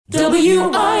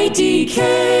WIDK.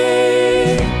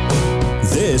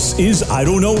 This is I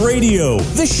Don't Know Radio.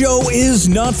 The show is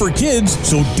not for kids,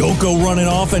 so don't go running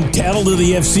off and tattle to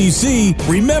the FCC.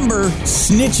 Remember,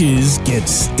 snitches get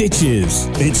stitches.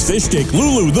 It's Fish Stick,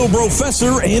 Lulu, the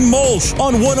Professor, and Mulch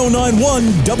on 109.1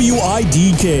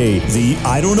 WIDK, the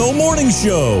I Don't Know Morning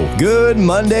Show. Good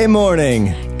Monday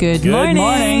morning. Good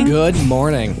morning. Good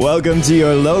morning. Welcome to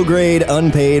your low-grade,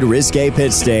 unpaid, risque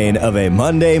pit stain of a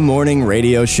Monday morning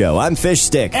radio show. I'm Fish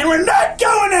Stick. And we're not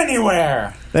going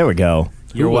anywhere. There we go.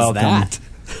 You're welcome. I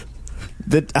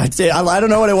don't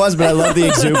know what it was, but I love the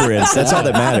exuberance. That's all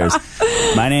that matters.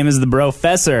 My name is the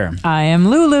Professor. I am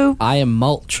Lulu. I am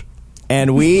Mulch.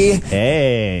 And we...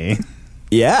 Hey.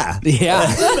 Yeah.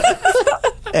 Yeah.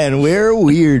 And we're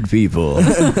weird people.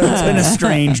 It's been a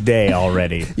strange day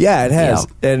already. Yeah, it has.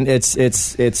 Yeah. And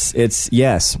it's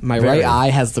yes. My very. right eye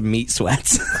has the meat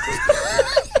sweats.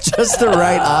 Just the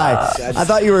right eye. I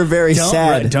thought you were very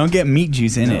sad. Don't get meat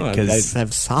juice in it, because I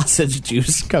have sausage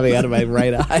juice coming out of my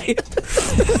right eye.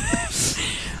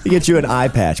 We get you an eye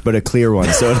patch, but a clear one,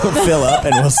 so it'll fill up,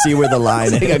 and we'll see where the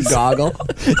line like is. A goggle.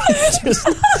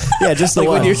 just the like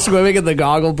one. when you're swimming and the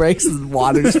goggle breaks and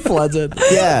water just floods in.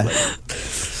 Yeah.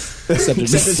 Except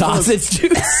it's sausage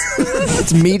juice.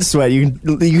 It's meat sweat. You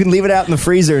can leave it out in the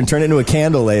freezer and turn it into a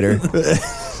candle later.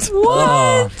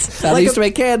 What? I used to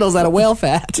make candles out of whale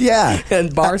fat. Yeah.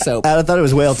 And bar soap. I thought it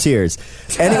was whale tears.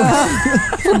 Anyway.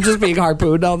 From just being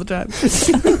harpooned all the time.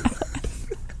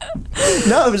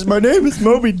 No, my name is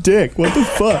Moby Dick. What the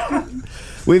fuck?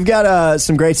 We've got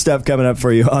some great stuff coming up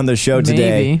for you on the show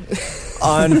today. Maybe.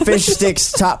 On Fish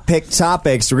Stick's Top Pick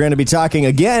Topics, we're going to be talking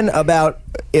again about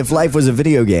if life was a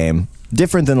video game,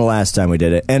 different than the last time we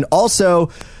did it, and also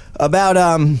about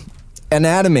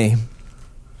anatomy.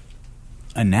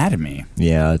 Anatomy?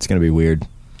 Yeah, it's going to be weird.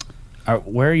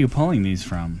 Where are you pulling these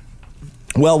from?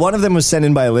 Well, one of them was sent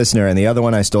in by a listener, and the other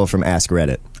one I stole from Ask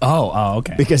Reddit. Oh,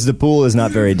 okay. Because the pool is not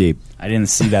very deep. I didn't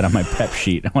see that on my pep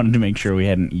sheet. I wanted to make sure we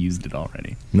hadn't used it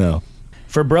already. No.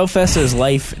 For Professor's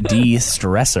Life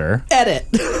De-Stressor. Edit.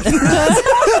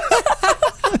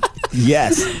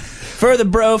 Yes. For the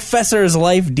Professor's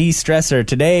Life De-Stressor,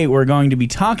 today we're going to be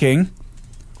talking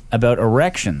about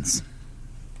erections.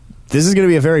 This is going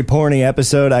to be a very porny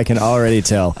episode, I can already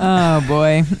tell. Oh,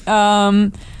 boy.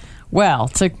 Well,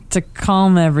 to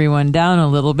calm everyone down a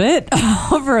little bit,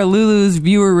 for Lulu's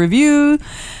viewer review,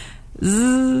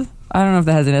 I don't know if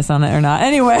that has an S on it or not.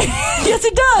 Anyway, yes,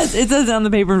 it does. It says it on the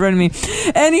paper in front of me.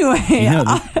 Anyway. You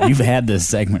know, you've had this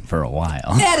segment for a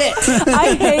while. Edit.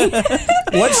 I hate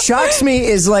What shocks me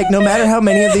is, like, no matter how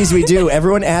many of these we do,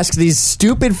 everyone asks these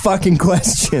stupid fucking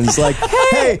questions. Like,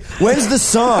 hey, when's the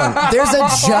song? There's a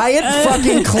giant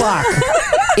fucking clock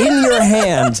in your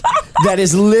hand that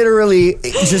is literally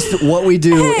just what we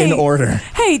do in order.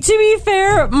 Hey, to be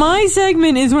fair, my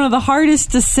segment is one of the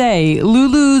hardest to say.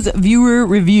 Lulu's viewer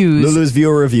reviews. Lulu's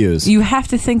viewer reviews. You have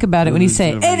to think about it when you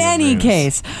say, in any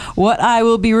case, what I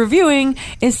will be reviewing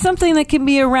is something that can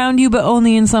be around you, but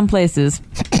only in some places.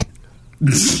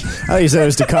 Oh, you said it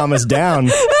was to calm us down.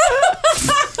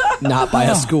 Not by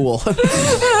a school.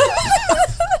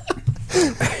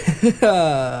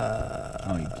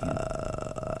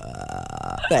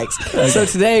 Thanks. So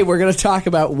today we're going to talk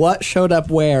about what showed up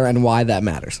where and why that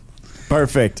matters.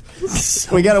 Perfect.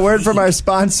 We got a word from our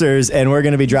sponsors, and we're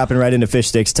going to be dropping right into Fish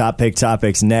Stick's Top Pick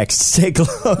Topics next. Stay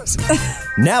close.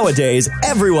 Nowadays,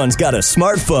 everyone's got a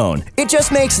smartphone. It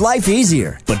just makes life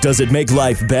easier. But does it make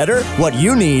life better? What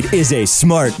you need is a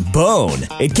smart bone.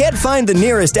 It can't find the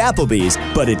nearest Applebee's,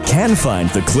 but it can find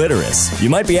the clitoris. You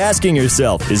might be asking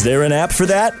yourself, is there an app for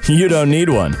that? You don't need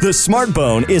one. The Smart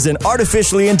Bone is an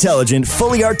artificially intelligent,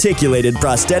 fully articulated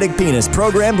prosthetic penis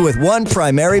programmed with one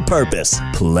primary purpose: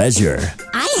 pleasure.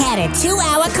 I had a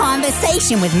 2-hour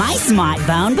conversation with my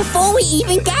smartphone before we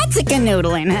even got to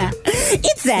canoodling.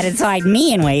 It satisfied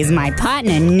me in ways my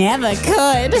partner never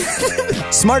could.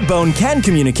 SmartBone can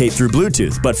communicate through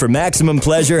Bluetooth, but for maximum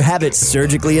pleasure, have it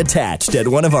surgically attached at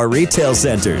one of our retail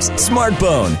centers.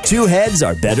 SmartBone. 2 heads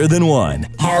are better than one.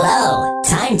 Hello,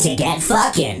 time to get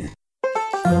fucking.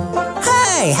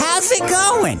 Hey, how's it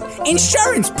going?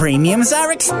 Insurance premiums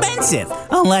are expensive.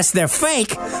 Unless they're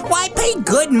fake, why pay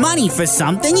good money for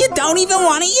something you don't even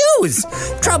want to use?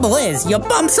 Trouble is, you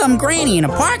bump some granny in a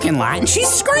parking lot and she's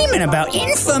screaming about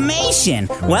information.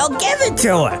 Well, give it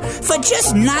to her. For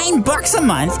just $9 a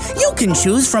month, you can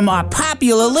choose from our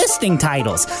popular listing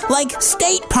titles like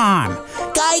State Farm,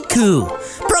 Geico,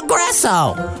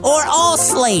 Progresso, or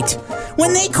Allslate.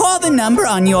 When they call the number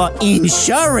on your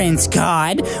insurance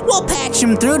card, we'll patch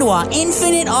them through to our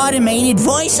infinite automated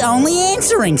voice-only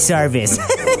answering service.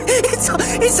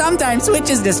 It sometimes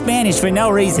switches to Spanish for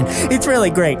no reason. It's really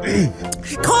great.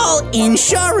 Call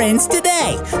insurance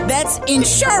today. That's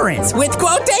insurance with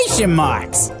quotation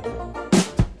marks.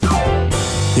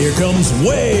 Here comes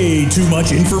way too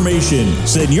much information.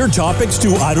 Send your topics to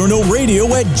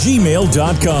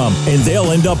idonknowradio@gmail.com, and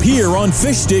they'll end up here on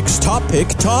Fish Sticks Top Pick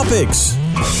Topics.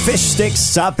 Fish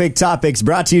Sticks Top Pick Topics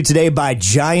brought to you today by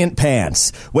Giant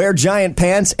Pants. Wear Giant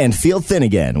Pants and feel thin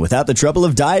again without the trouble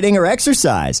of dieting or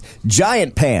exercise.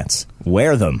 Giant Pants.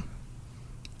 Wear them.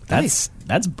 That's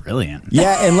brilliant.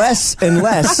 Yeah, unless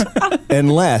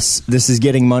this is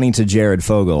getting money to Jared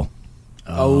Fogle.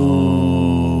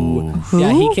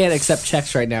 Yeah, he can't accept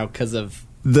checks right now because of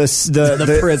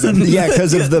The prison. Yeah,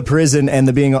 because of the prison and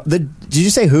the being. Did you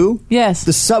say who? Yes.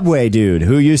 The Subway dude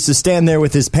who used to stand there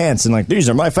with his pants and like, these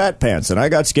are my fat pants, and I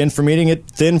got skin from eating it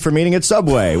thin from eating at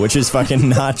Subway, which is fucking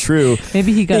not true.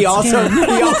 Maybe he got He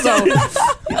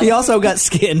also got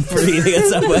skin for eating at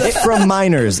Subway. From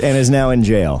minors and is now in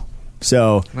jail.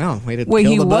 So Wow, way to Wait,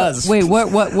 kill he the what? buzz. Wait,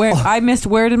 what? Where? I missed.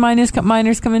 Where did minors come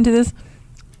into this?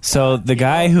 So the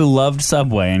guy who loved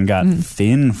Subway and got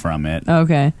thin from it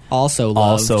Okay. Also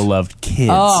loved kids.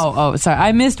 Oh, sorry.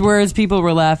 I missed words. People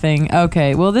were laughing.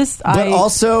 Okay. Well, but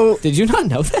also Did you not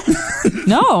know that?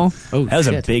 no. Oh, That was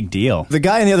shit. a big deal. the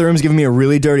guy in the other room is giving me a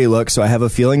really dirty look, so I have a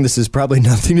feeling this is probably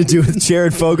nothing to do with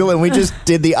Jared Fogle, and we just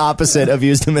did the opposite of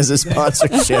used him as a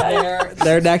sponsorship.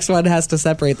 Their next one has to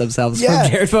separate themselves Yeah.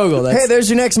 from Jared Fogle. Hey, there's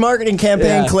your next marketing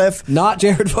campaign, Yeah. Cliff. Not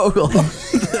Jared Fogle.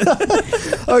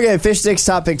 Okay, Fish Sticks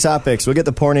Top Pick Topics. We'll get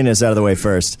the porniness out of the way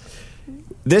first.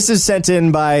 This is sent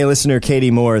in by listener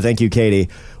Katie Moore. Thank you, Katie.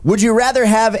 Would you rather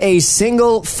have a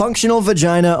single functional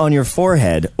vagina on your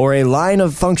forehead or a line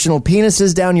of functional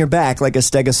penises down your back like a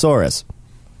stegosaurus?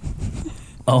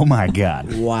 Oh my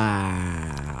god. Wow.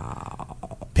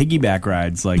 Piggyback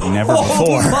rides like never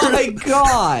before. Oh my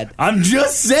god. I'm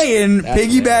just saying,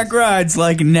 piggyback rides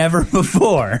like never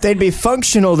before. They'd be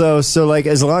functional, though, so like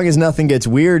as long as nothing gets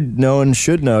weird, no one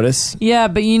should notice. Yeah,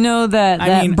 but you know that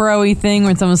I mean- bro-y thing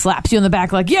when someone slaps you on the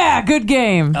back like, yeah, good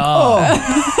game.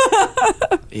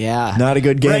 Yeah. Not a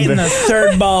good game. Right in but- the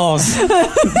third balls.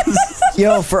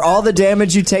 Yo, for all the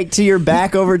damage you take to your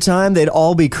back over time, they'd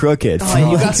all be crooked.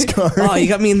 You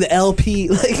got me in the LP.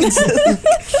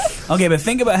 Okay, but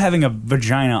think about having a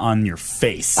vagina on your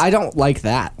face. I don't like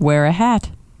that. Wear a hat.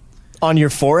 On your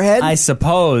forehead? I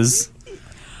suppose.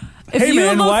 If Hey, you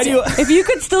man, why do you- If you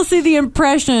could still see the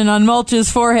impression on Mulch's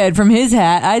forehead from his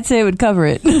hat, I'd say it would cover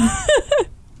it.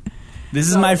 This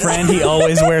is my friend. He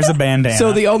always wears a bandana.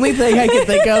 So the only thing I can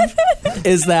think of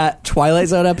is that Twilight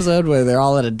Zone episode where they're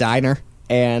all at a diner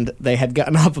and they had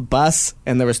gotten off a bus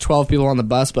and there was 12 people on the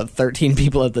bus but 13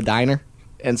 people at the diner.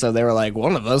 And so they were like,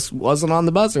 one of us wasn't on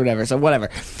the bus or whatever. So whatever.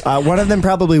 One of them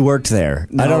probably worked there.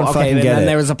 I don't fucking and get then it.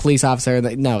 there was a police officer.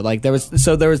 There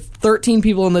was 13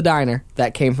 people in the diner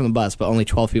that came from the bus, but only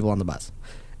 12 people on the bus.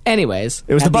 Anyways,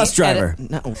 It was the at bus driver.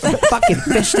 No, fucking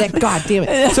fish stick. God damn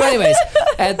it. So, anyways,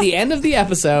 at the end of the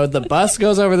episode, the bus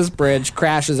goes over this bridge,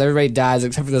 crashes, everybody dies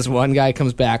except for this one guy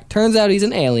comes back. Turns out he's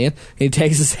an alien. He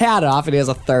takes his hat off and he has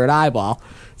a third eyeball.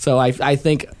 So I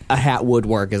think a hat would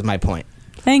work. Is my point.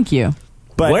 Thank you.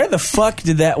 But where the fuck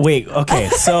did that... Wait, okay,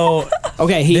 so...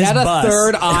 Okay, he This had a bus.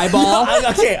 third eyeball.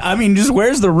 Okay, I mean, just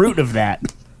where's the root of that?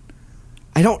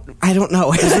 I don't know.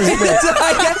 Look,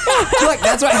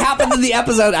 that's what happened in the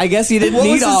episode. I guess you didn't What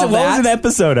need was, all this, what was that. an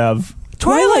episode of?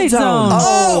 Twilight Zone.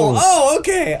 Oh,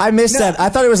 okay. I missed that. I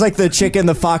thought it was like the chicken,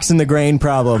 the fox, and the grain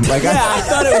problem. Like, Yeah, I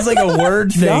thought it was like a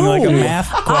word thing, No. like a math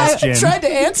question. I tried to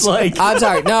answer. Like, I'm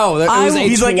sorry. No, it was a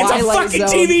he's like, it's a Twilight fucking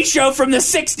Zone. TV show from the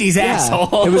 60s, Yeah,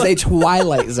 asshole. it was a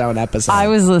Twilight Zone episode. I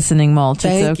was listening, Mulch.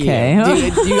 Thank It's okay.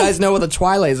 you. Do you guys know what the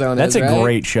Twilight Zone That's is? a right?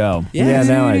 great show. yeah,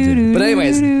 now I do. But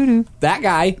anyways, that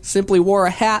guy simply wore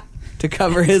a hat to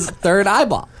cover his third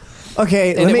eyeball,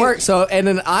 Okay, and let it me. worked. So, and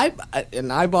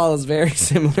an eyeball is very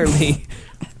similarly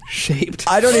shaped.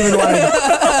 I don't even want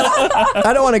to.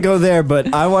 I don't want to go there,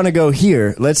 but I want to go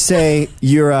here. Let's say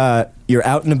you're out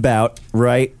and about,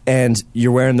 right, and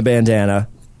you're wearing the bandana,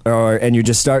 and you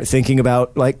just start thinking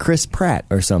about like Chris Pratt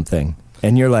or something,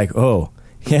 and you're like, oh.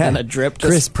 Yeah, And a drip just-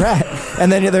 Chris Pratt,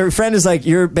 and then their friend is like,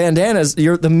 your bandana's,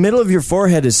 the middle of your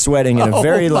forehead is sweating in a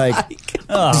very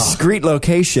discreet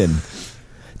location.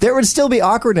 There would still be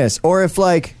awkwardness, or if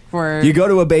like Or- you go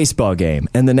to a baseball game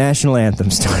and the national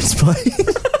anthem starts playing.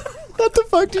 What the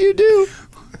fuck do?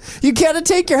 You gotta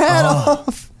take your hat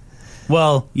off.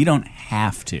 Well, you don't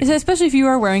have to. Especially if you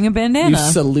are wearing a bandana. You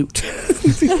salute.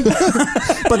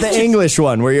 But the English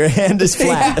one, where your hand is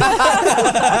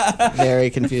flat. Very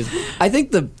confusing. I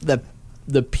think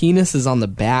the penis is on the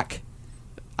back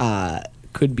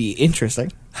could be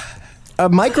interesting. A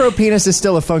micro penis is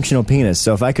still a functional penis,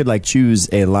 so if I could like choose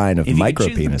a line of If you micro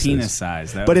could choose penises, the penis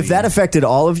size, but if that affected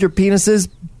all of your penises,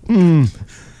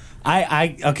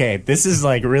 okay, this is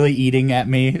like really eating at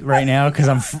me right now because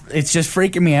it's just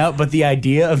freaking me out. But the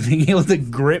idea of being able to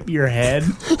grip your head,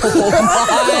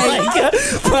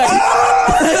 by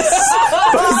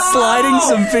sliding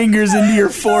some fingers into your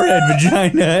forehead,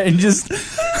 vagina, and just,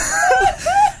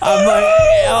 I'm like,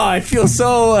 oh, I feel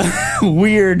so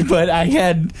weird. But I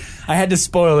had to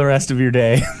spoil the rest of your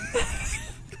day.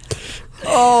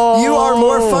 oh, you are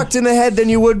more fucked in the head than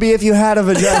you would be if you had a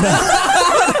vagina.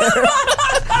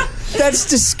 That's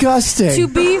disgusting. To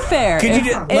be fair, Could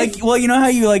you you know how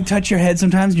you like touch your head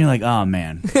sometimes and you're like, oh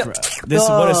man, this is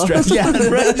what a stress. Yeah,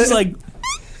 right? Just like,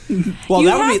 well, you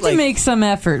that would have be to like make some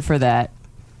effort for that.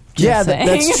 Yeah, saying.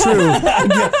 that's true.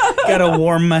 gotta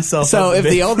warm myself. so. up a If bit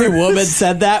the only woman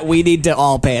said that, we need to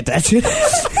all pay attention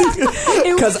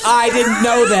because I didn't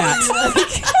know that.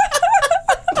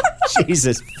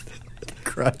 Jesus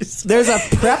Christ. There's a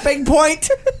prepping point.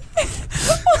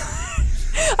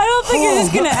 I don't think you're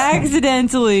just gonna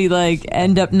accidentally like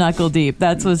end up knuckle deep.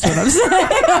 That's what I'm saying.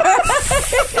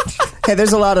 Hey,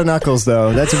 there's a lot of knuckles,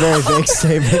 though. That's a very vague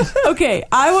statement. Okay,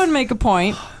 I want to make a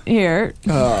point here.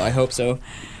 Oh, I hope so.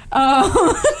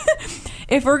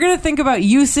 If we're going to think about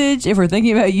usage, if we're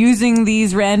thinking about using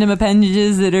these random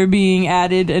appendages that are being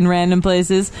added in random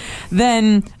places,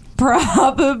 then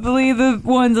probably the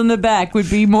ones on the back would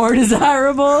be more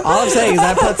desirable. All I'm saying is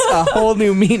that puts a whole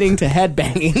new meaning to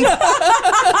headbanging.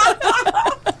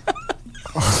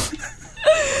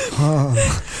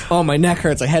 Oh, my neck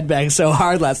hurts. I headbanged so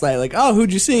hard last night. Like, oh,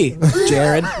 who'd you see?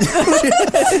 Jared.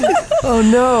 Oh,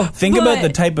 no. Think about the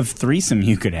type of threesome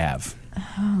you could have.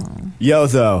 Yo,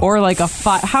 though. Or like a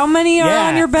how many are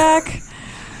on your back?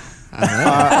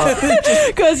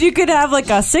 Because you could have like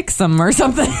a sixsome or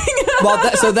something.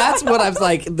 Well, so that's what I was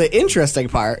like. The interesting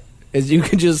part is you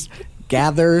could just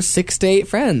gather 6 to 8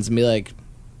 friends and be like,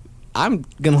 I'm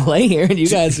going to lay here and you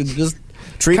guys can just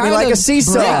treat me like a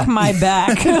seesaw. Break my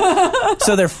back.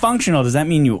 So they're functional. Does that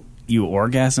mean you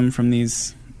orgasm from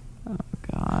these? Oh,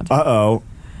 God. Uh-oh.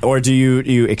 Or do you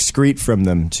excrete from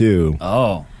them, too?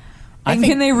 Oh. And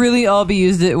can they really all be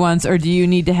used at once, or do you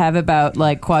need to have about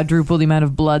like quadruple the amount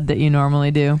of blood that you normally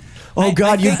do? Oh,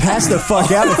 God, you'd pass the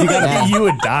fuck out if you got you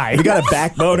would die. You got a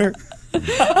back boner?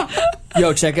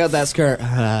 yo, check out that skirt.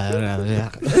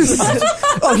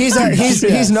 Oh, he's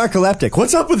narcoleptic.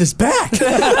 What's up with his back?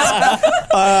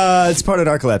 It's part of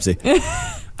narcolepsy.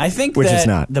 I think Which that is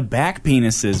not. the back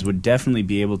penises would definitely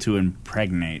be able to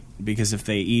impregnate, because if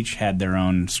they each had their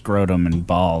own scrotum and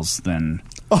balls, then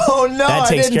Oh, no, that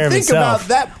takes I didn't care of think itself. about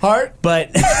that part. But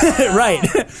right.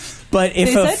 But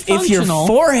They said if your functional.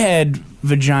 forehead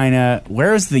vagina,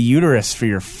 where is the uterus for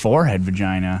your forehead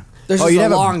vagina? There's Oh, just you'd a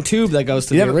have a- long tube that goes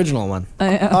to you'd the have a- original one.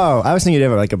 Oh, I was thinking you'd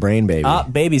have like a brain baby.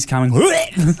 Baby's coming.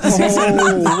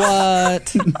 Oh,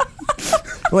 what?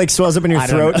 Like swells up in your I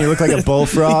don't throat know. and you look like a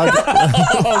bullfrog.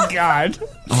 Oh God.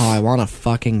 Oh, I want to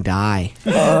fucking die.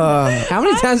 How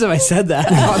many times have I said that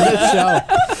on this show?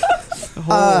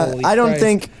 Holy I don't Christ.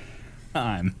 think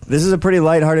this is a pretty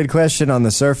lighthearted question on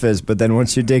the surface, but then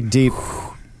once you dig deep,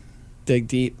 Dig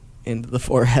deep into the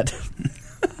forehead.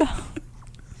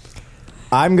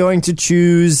 I'm going to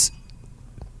choose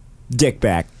dick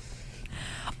back.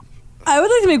 I would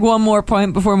like to make one more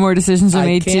point before more decisions are I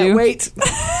made can't too. wait.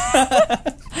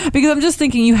 Because I'm just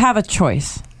thinking you have a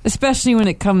choice. Especially when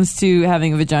it comes to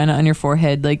having a vagina on your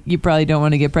forehead, like you probably don't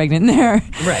want to get pregnant there.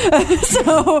 Right.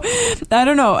 So I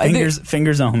don't know.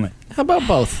 Fingers only. How about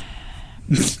both?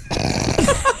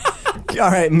 All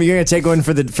right, you're gonna take one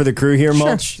for the crew here,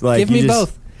 Mulch. Like, Give you me just-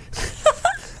 both.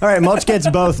 All right, Mulch gets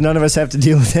both. None of us have to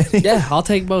deal with any. Yeah, I'll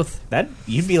take both. That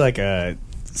you'd be like a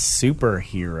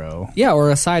superhero. Yeah,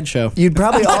 or a sideshow. You'd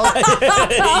probably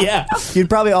Yeah. you'd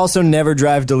probably also never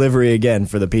drive delivery again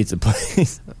for the pizza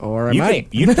place. Or I You might.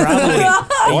 you'd probably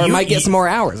Or I you- might get some more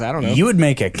hours. I don't know. You would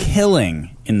make a killing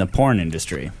in the porn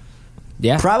industry.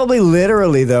 Yeah. Probably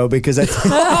literally though, because I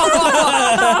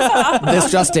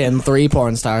This just in, 3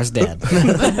 porn stars dead.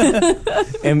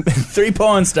 am. 3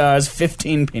 porn stars,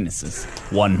 15 penises,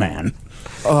 1 man.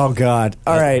 Oh God!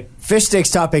 All right, fish sticks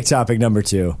topic number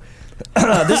 2.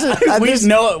 This is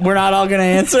We're not all going to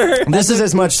answer. this is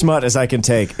as much smut as I can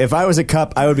take. If I was a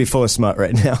cup, I would be full of smut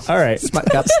right now. All right. Smut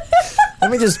cups.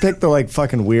 Let me just pick the like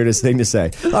fucking weirdest thing to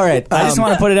say. All right, I just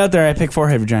want to put it out there. I pick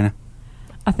forehead vagina.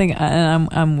 I think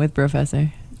I'm with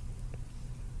Professor.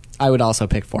 I would also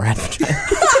pick forehead vagina.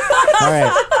 All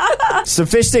right. So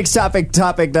fish sticks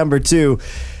topic number 2.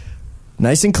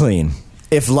 Nice and clean.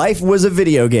 If life was a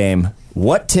video game,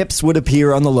 what tips would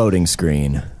appear on the loading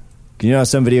screen? You know,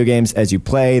 some video games, as you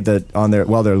play while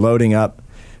they're loading up,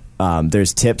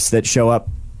 there's tips that show up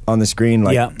on the screen,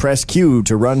 like press Q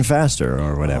to run faster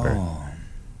or whatever. Oh.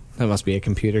 That must be a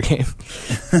computer game.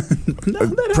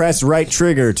 Press right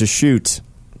trigger to shoot.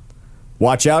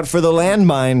 Watch out for the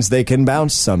landmines; they can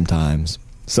bounce sometimes.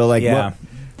 So, like,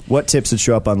 what tips would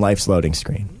show up on life's loading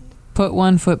screen? Put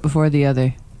one foot before the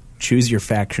other. Choose your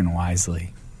faction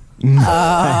wisely.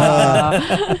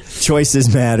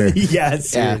 Choices matter. Yeah,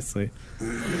 seriously.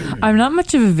 I'm not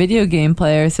much of a video game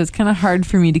player, so it's kind of hard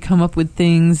for me to come up with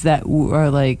things that are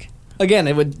like... Again,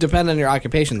 it would depend on your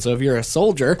occupation. So if you're a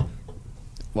soldier,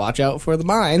 watch out for the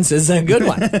mines is a good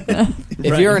one.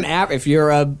 If you're if you're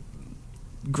a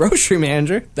grocery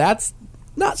manager, that's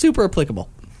not super applicable.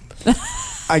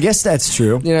 I guess that's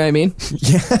true. You know what I mean?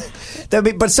 Yeah.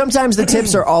 But sometimes the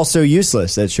tips are also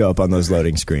useless that show up on those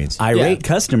loading screens. Irate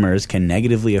customers can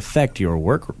negatively affect your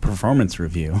work performance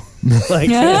review.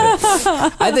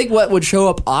 I think what would show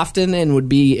up often and would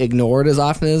be ignored as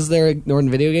often as they're ignored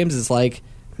in video games is like,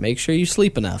 make sure you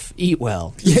sleep enough, eat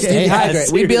well, stay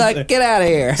hydrated. We'd be like, get out of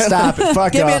here. Stop it.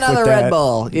 Fuck Give me off another with Red that.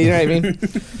 Bull. You know what I mean?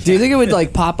 Do you think it would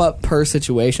like pop up per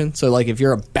situation? So like if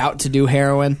you're about to do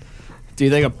heroin, do you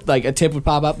think a tip would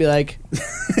pop up, be like,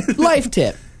 life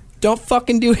tip, don't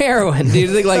fucking do heroin? Do you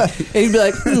think like, and you'd be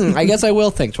like, I guess I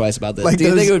will think twice about this. Like Do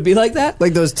you think it would be like that?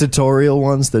 Like those tutorial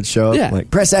ones that show up, Yeah.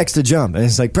 like press X to jump, and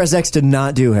it's like press X to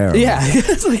not do heroin. Yeah.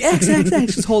 It's like, X,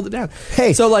 just hold it down.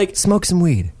 Hey, so like, smoke some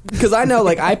weed. because I know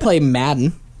like I play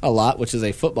Madden a lot, which is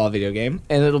a football video game,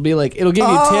 and it'll give you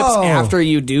tips after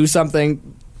you do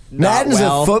something. Madden's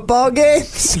well. a football game?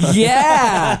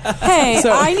 Yeah. Hey,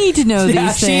 So- I need to know these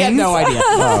things. She had no idea.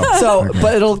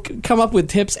 But it'll come up with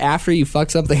tips after you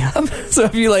fuck something up. So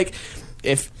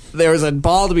if there was a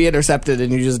ball to be intercepted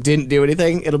and you just didn't do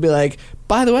anything, it'll be like,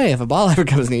 by the way, if a ball ever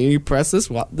comes near you, you press this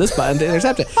button to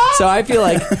intercept it. So I feel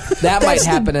like that might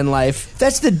happen in life.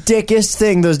 That's the dickest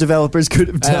thing those developers could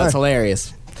have done. That's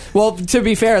hilarious. Well, to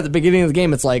be fair, at the beginning of the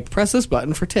game, it's like, press this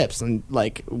button for tips, and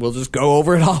like, we'll just go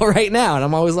over it all right now. And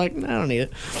I'm always like, I don't need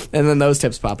it. And then those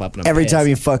tips pop up. And I'm Every pissed. time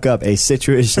you fuck up, a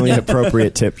situationally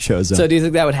appropriate tip shows up. So do you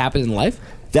think that would happen in life?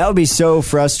 That would be so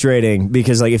frustrating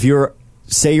because, like, if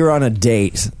say you're on a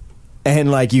date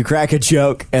and like you crack a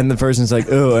joke and the person's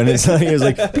like, "Ooh," and it's like,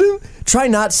 "Bloop." Try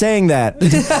not saying that.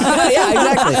 Yeah,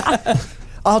 exactly.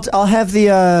 I'll have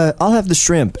the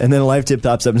shrimp, and then a life tip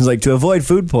pops up and it's like, to avoid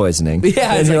food poisoning.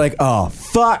 Yeah, and you're like, oh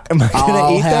fuck, am I gonna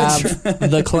I'll eat that?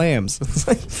 have the clams.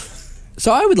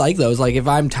 So I would like those. Like if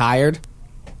I'm tired,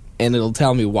 and it'll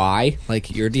tell me why.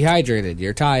 Like you're dehydrated,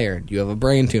 you're tired, you have a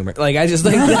brain tumor. Like I just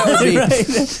think that would be.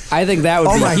 I think that would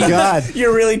be. Oh my god.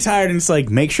 You're really tired, and it's like,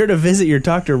 make sure to visit your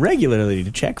doctor regularly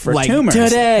to check for Like tumors.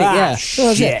 today, Ah, yeah.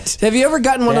 shit. Have you ever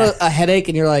gotten a headache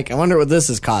and you're like, I wonder what this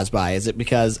is caused by? Is it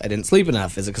because I didn't sleep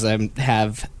enough? Is it because I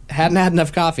hadn't had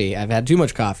enough coffee? I've had too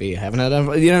much coffee. I haven't had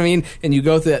enough. You know what I mean? And you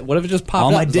go through that. What if it just popped All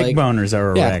up? my It's dick like, boners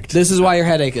are yeah, erect. this is why your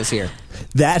headache is here.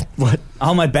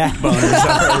 All my back boners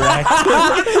are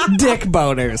erect. Dick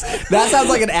boners. That sounds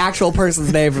like an actual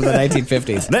person's name from the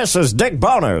 1950s. This is Dick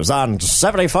Boners on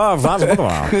 75.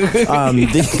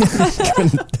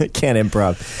 Can't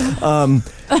improv.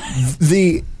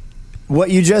 What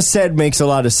you just said makes a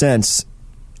lot of sense.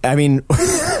 I mean,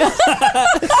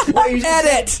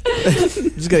 Edit.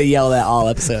 I'm just gonna yell that all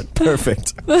episode.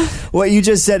 perfect. What you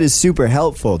just said is super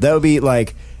helpful. That would be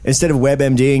like, instead of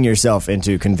WebMDing yourself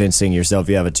into convincing yourself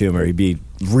you have a tumor, it'd be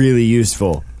really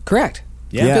useful. Correct.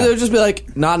 Yeah. Because it would just be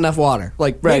like, not enough water.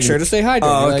 Like, Right. make sure to stay hydrated.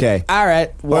 Oh, You're like, okay. all right.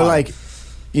 Or water. like,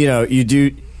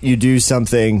 you do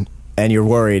something and you're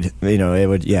worried, it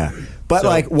would, yeah. But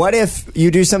like, what if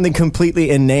you do something completely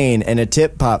inane and a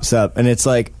tip pops up and it's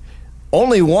like,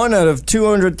 only 1 out of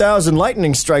 200,000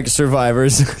 lightning strike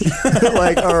survivors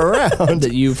like are around.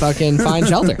 that you fucking find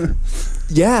shelter.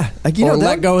 Yeah, like, Or that-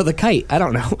 let go of the kite. I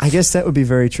don't know. I guess that would be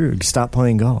very true. Stop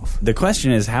playing golf. The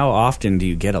question is, how often do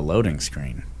you get a loading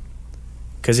screen?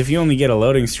 Because if you only get a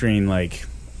loading screen, like...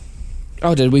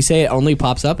 Oh, did we say it only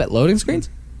pops up at loading screens?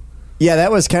 Yeah,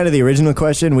 that was kind of the original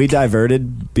question. We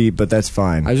diverted, but that's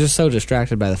fine. I was just so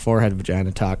distracted by the forehead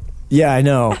vagina talk. Yeah, I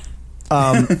know.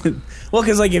 Well,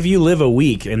 because like if you live a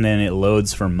week and then it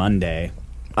loads for Monday,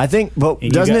 I think, but And you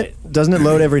doesn't got- it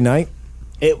load every night?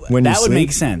 When that you would sleep?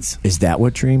 make sense. Is that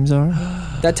what dreams are?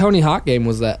 That Tony Hawk game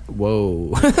was that.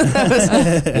 Whoa.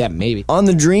 Yeah, maybe. On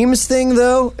the dreams thing,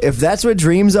 though, if that's what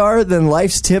dreams are, then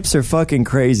life's tips are fucking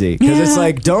crazy. Because it's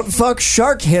like, don't fuck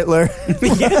Shark Hitler.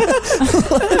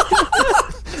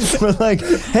 We're like,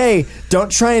 hey,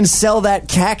 don't try and sell that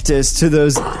cactus to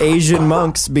those Asian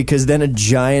monks because then a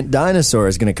giant dinosaur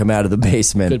is going to come out of the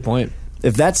basement. Good point.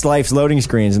 If that's life's loading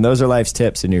screens and those are life's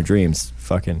tips in your dreams,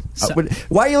 fucking.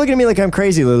 Why are you looking at me like I'm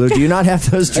crazy, Lulu? Do you not have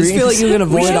those I dreams? just feel like you can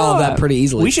avoid all of that pretty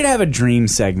easily. We should have a dream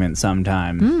segment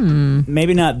sometime.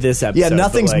 Maybe not this episode. Yeah,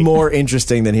 nothing's but like, more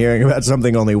interesting than hearing about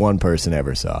something only one person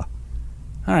ever saw.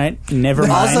 All right, never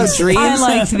mind. Also, dreams. I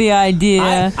liked the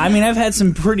idea. I mean, I've had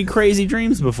some pretty crazy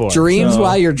dreams before. Dreams so-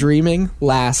 while you're dreaming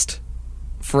last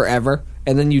forever.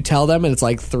 And then you tell them, and it's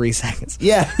like 3 seconds.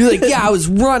 Yeah. You're like, yeah, I was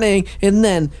running, and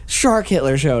then Shark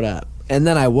Hitler showed up. And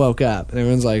then I woke up, and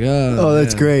everyone's like, Oh,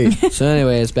 that's great. So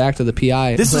anyways, back to the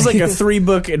PI. This was like a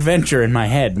 3-book adventure in my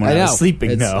head when I I know. was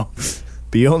sleeping, It's- though.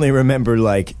 But you only remember,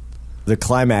 like, the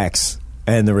climax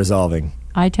and the resolving.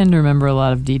 I tend to remember a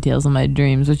lot of details in my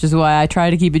dreams, which is why I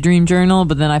try to keep a dream journal,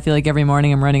 but then I feel like every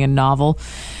morning I'm writing a novel,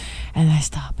 and I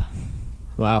stop.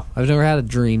 Wow, I've never had a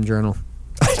dream journal.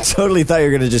 I totally thought you were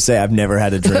going to just say, I've never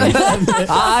had a dream.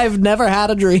 I've never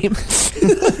had a dream.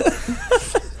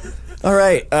 All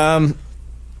right.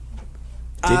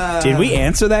 Did we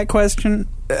answer that question?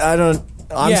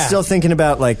 I'm still thinking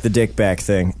about like the dick back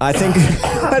thing. I think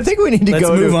we need to Let's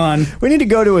go move on. We need to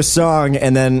go to a song,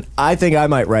 and then I think I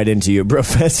might write into you,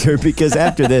 Professor, because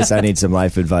after this I need some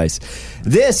life advice.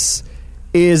 This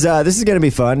is going to be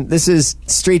fun. This is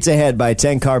Streets Ahead by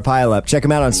 10 Car Pileup. Check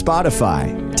them out on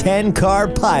Spotify. 10 Car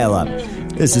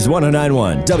Pileup. This is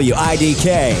 109.1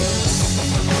 WIDK.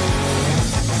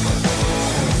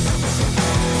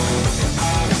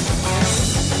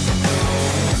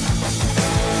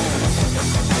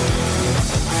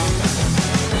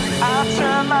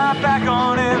 My back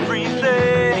on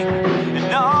everything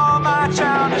and all my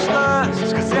childish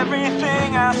lusts, 'cause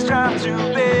everything I strive to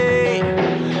be,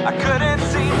 I couldn't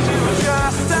seem to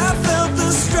adjust. I felt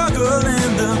the struggle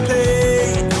and the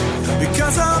pain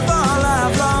because of all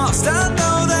I've lost. I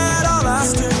know that all I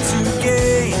stood to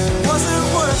gain wasn't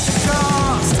worth the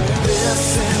cost.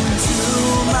 Listen to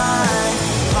my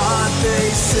heart, they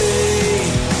say,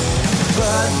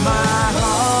 but my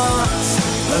heart's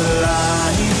a lie.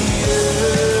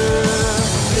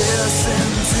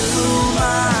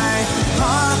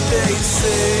 They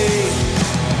say,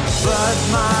 but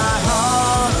my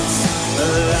heart's a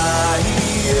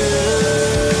liar.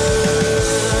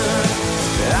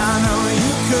 I know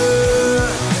you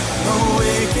could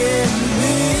awaken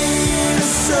me to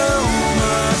so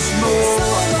much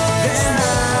more than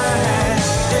I had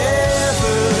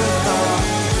ever thought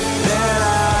that I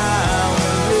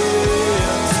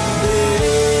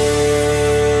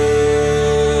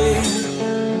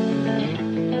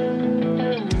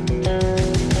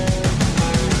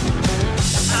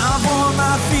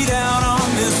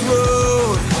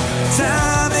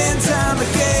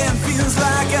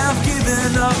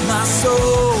my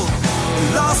soul,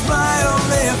 lost my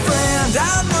only friend.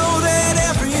 I know that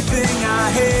everything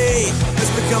I hate has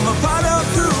become a part of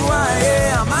who I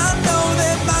am. I know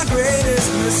that my greatest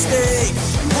mistake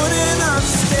wouldn't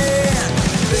understand.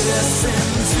 Listen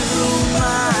to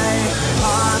my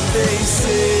heart, they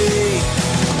say,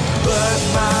 but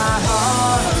my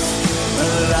heart's a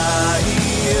liar.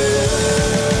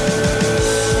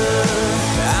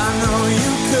 I know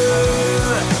you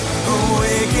could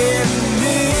awaken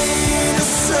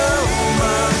so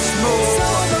much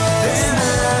more than I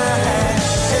had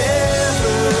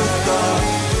ever thought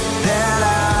that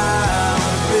I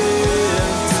would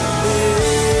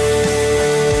live.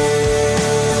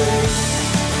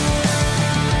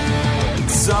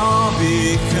 It's all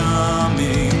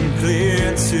becoming clear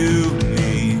to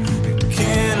me. I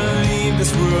can't leave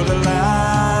this world alive.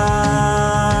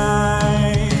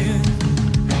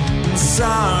 I'm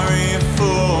sorry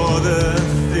for the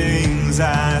things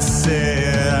I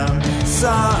said.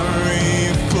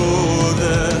 Sorry for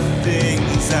the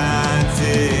things I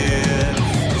did.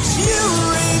 You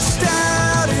reached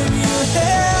out and you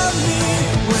held me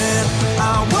when I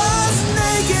was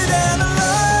naked and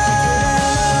alone.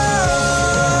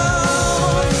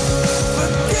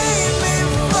 Forgave me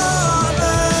for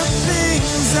the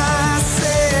things I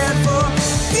said.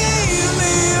 Forgive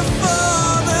me for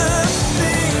the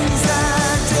things I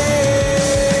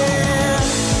did.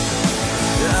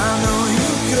 I know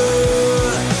you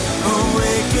could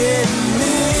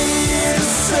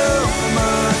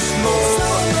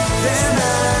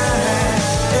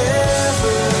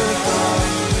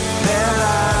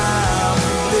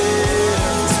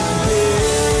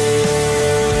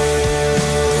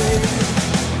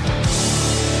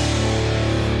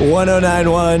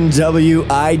 1091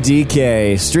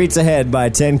 WIDK. Streets Ahead by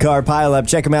 10 Car Pileup.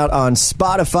 Check them out on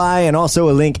Spotify and also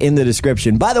a link in the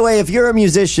description. By the way, if you're a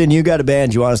musician, you got a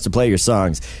band, you want us to play your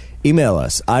songs, email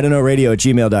us,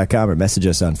 idon'tknowradio@gmail.com or message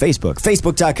us on Facebook.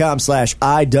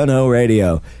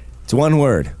 Facebook.com/idon'tknowradio. It's one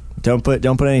word. Don't put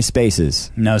any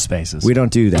spaces. No spaces. We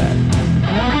don't do that.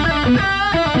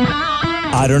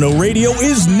 I Don't Know Radio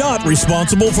is not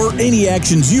responsible for any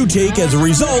actions you take as a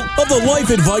result of the life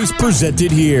advice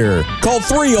presented here. Call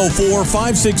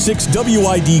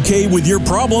 304-566-WIDK with your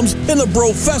problems and the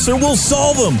Brofessor will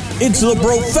solve them. It's the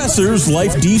Brofessor's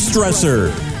Life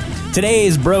De-Stressor.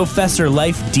 Today's Brofessor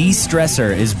Life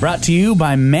De-Stressor is brought to you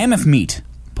by Mammoth Meat.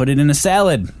 Put it in a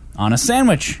salad, on a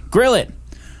sandwich, grill it.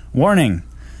 Warning,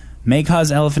 may cause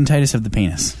elephantitis of the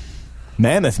penis.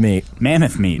 Mammoth meat.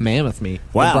 Mammoth meat. Mammoth meat.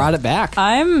 Wow. They brought it back.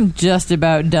 I'm just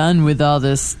about done with all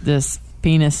this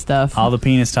penis stuff. All the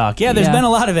penis talk. Yeah, there's been a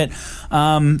lot of it.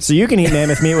 So you can eat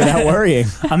mammoth meat without worrying.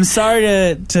 I'm sorry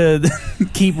to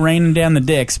keep raining down the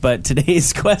dicks, but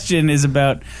today's question is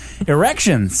about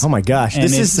erections. Oh my gosh, And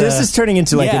this is turning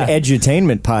into like an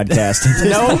edutainment podcast.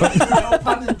 No.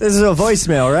 This is a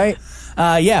voicemail, right?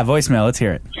 Yeah, voicemail. Let's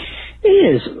hear it.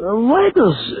 Yes, why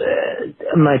does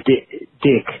my dick,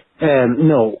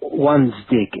 one's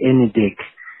dick, any dick,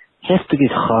 have to get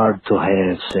hard to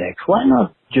have sex? Why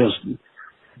not just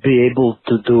be able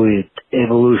to do it,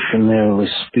 evolutionarily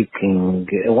speaking?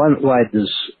 Why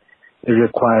does it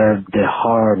require the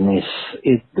hardness?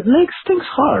 It makes things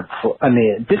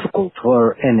difficult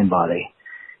for anybody,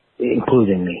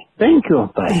 including me. Thank you.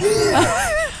 Bye.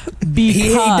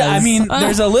 Because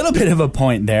There's a little bit of a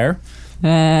point there.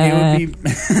 It would be.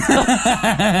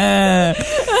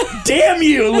 Damn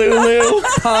you, Lulu!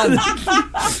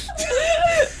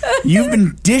 You've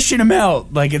been dishing them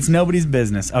out like it's nobody's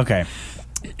business. Okay.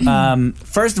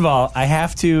 First of all, I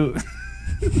have to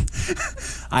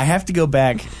go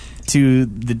back to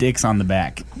the dicks on the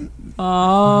back.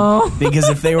 Oh. Because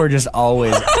if they were just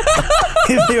always,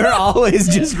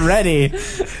 just ready,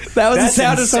 That was the That's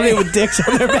sound of somebody insane. with dicks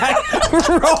on their back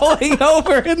rolling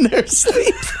over in their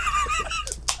sleep.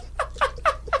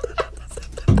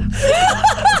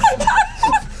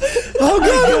 Oh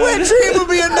god, a wet dream would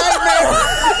be a nightmare.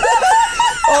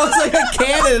 Oh, it's like a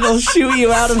cannon. It'll shoot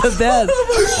you out of the bed.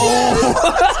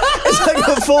 It's like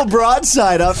a full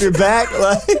broadside off your back,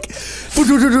 like.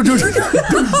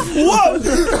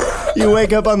 Whoa! You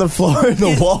wake up on the floor and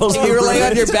the walls. If you were laying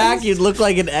on your back, you'd look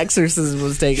like an exorcism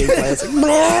was taking place. you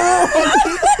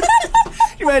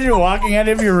imagine walking out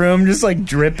of your room just like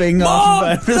dripping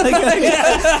off of like,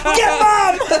 get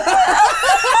mom!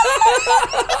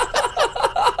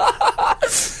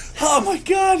 Oh my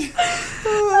god.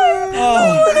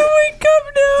 I want to wake up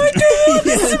now. I don't want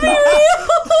cereal.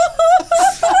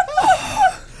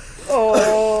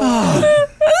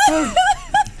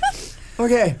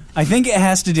 Okay. I think it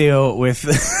has to do with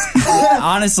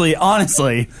honestly.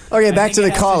 Okay, back to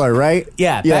the caller, right?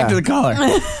 Yeah, back to the caller.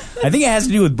 I think it has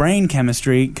to do with brain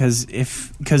chemistry because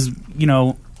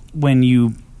when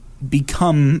you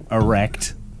become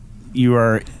erect,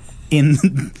 you're in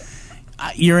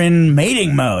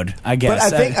mating mode, I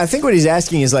guess. But I think what he's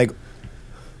asking is like,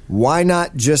 why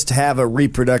not just have a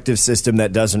reproductive system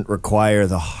that doesn't require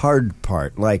the hard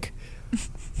part? Like,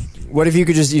 what if you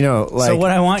could just, so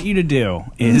what I want you to do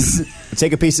is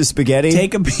take a piece of spaghetti?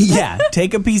 take a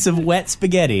piece of wet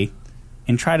spaghetti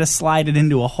and try to slide it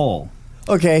into a hole.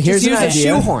 Okay, here's Just an use a idea.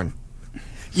 shoehorn.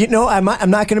 I'm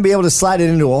not going to be able to slide it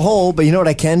into a hole, but you know what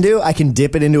I can do? I can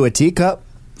dip it into a teacup.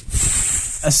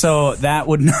 So that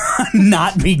would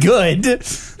not be good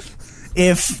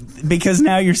because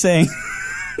now you're saying,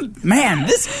 man,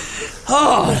 this.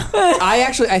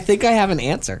 I think I have an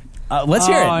answer. Let's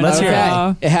hear it. Let's hear it.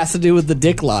 no. It has to do with the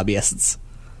dick lobbyists.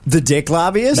 The dick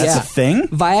lobbyist? That's Yeah. a thing?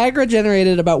 Viagra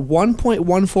generated about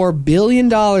 $1.14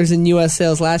 billion in U.S.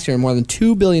 sales last year and more than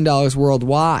 $2 billion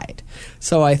worldwide.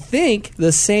 So I think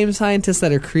the same scientists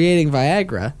that are creating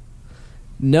Viagra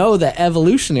know that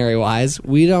evolutionary-wise,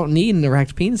 we don't need an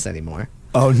erect penis anymore.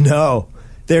 Oh, no.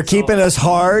 They're keeping us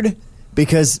hard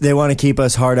because they want to keep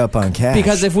us hard up on cash.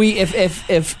 Because if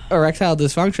erectile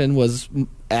dysfunction was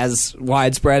as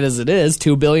widespread as it is,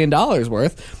 $2 billion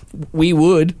worth, we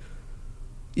would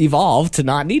evolve to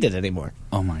not need it anymore.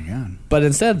 Oh my god. But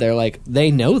instead, they're like,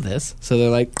 they know this, so they're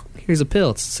like, here's a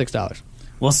pill, it's $6.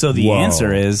 Well, so the Whoa.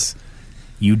 answer is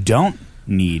you don't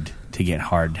need to get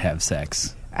hard to have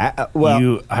sex.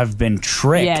 You have been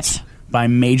tricked Yet. by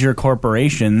major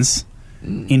corporations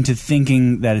into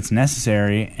thinking that it's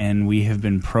necessary, and we have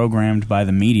been programmed by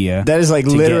the media that is like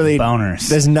to literally get boners.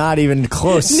 That's not even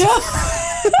close.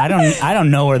 I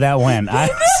don't know where that went.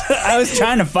 I was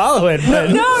trying to follow it,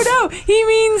 but No. He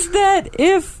means that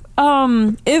if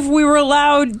we were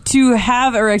allowed to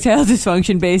have erectile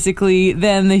dysfunction, basically,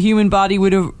 then the human body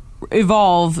would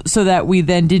evolve so that we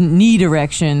then didn't need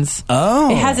erections.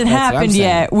 Oh, it hasn't that's what I'm happened saying.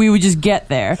 yet. We would just get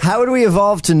there. How would we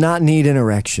evolve to not need an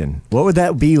erection? What would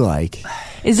that be like?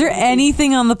 Is there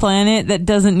anything on the planet that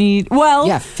doesn't need? Well,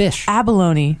 Yeah, fish.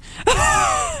 abalone.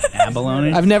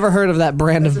 abalone. I've never heard of that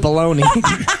brand of bologna.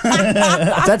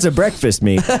 That's a breakfast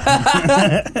meat.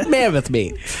 Mammoth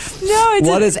meat. No, it's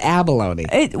What is abalone?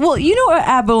 well, you know what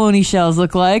abalone shells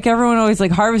look like. Everyone always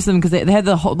like harvests them because they have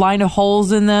the line of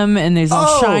holes in them, and there's all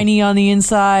Oh. shiny on the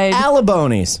inside.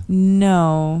 Alabonies.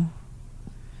 No.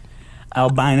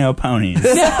 Albino ponies.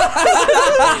 In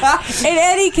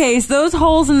any case, those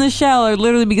holes in the shell are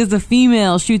literally because the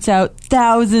female shoots out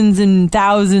thousands and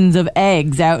thousands of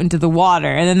eggs out into the water,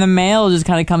 and then the male just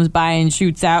kind of comes by and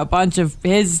shoots out a bunch of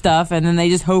his stuff, and then they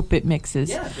just hope it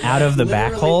mixes. Out of the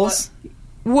back holes.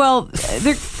 Well,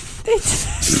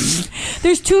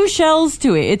 there's two shells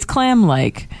to it. It's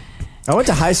clam-like. I went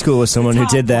to high school with someone who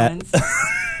Top did that. ones.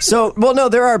 So, well, no,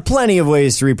 there are plenty of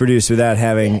ways to reproduce without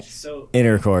having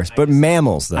intercourse. But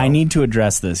mammals, though. I need to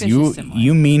address this. Fish is similar.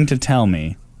 You mean to tell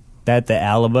me that the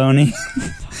abalone,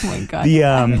 Oh my god. the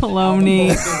Polony.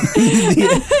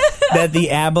 that the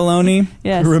abalone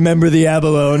Yes. Remember the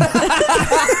abalone.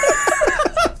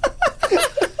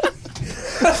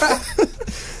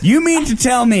 You mean to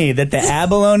tell me that the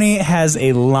abalone has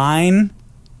a line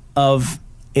of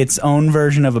its own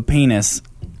version of a penis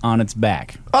on its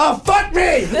back? Oh, fuck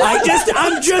me!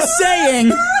 I'm just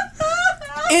saying.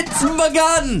 It's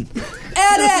begun!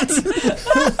 Edit!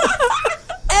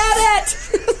 Edit!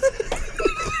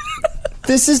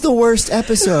 This is the worst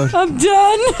episode. I'm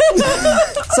done.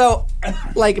 So,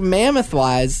 like,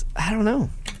 mammoth-wise, I don't know.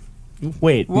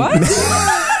 Wait. What?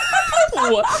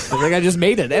 I think I just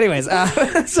made it. Anyways,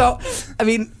 so, I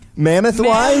mean,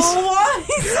 Mammoth-wise?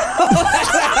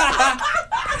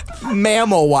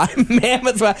 mammal-wise.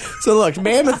 Mammoth-wise. So, look,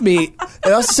 mammoth meat.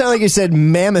 It also sounded like you said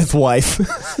mammoth wife.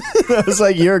 I was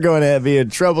like, you're going to be in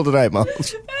trouble tonight,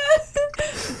 Mulch.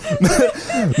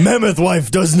 Mammoth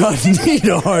wife does not need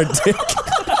a hard dick.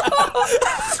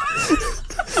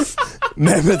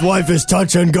 Mammoth wife is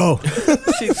touch and go.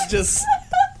 She's just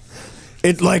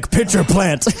Like pitcher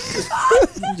plant.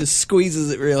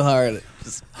 squeezes it real hard.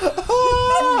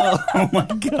 Oh my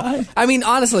god. I mean,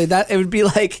 honestly, that it would be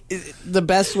like the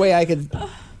best way I could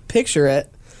picture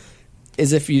it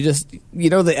is if you just,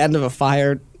 the end of a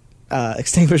fire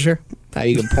extinguisher, how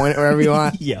you can point it wherever you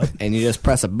want, Yep. and you just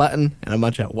press a button and a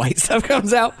bunch of white stuff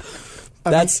comes out.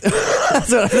 That's what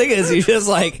I think it is. You just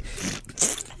like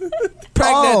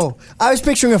pregnant. Oh, I was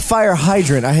picturing a fire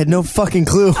hydrant. I had no fucking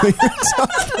clue. What you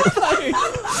were talking.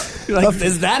 You're like,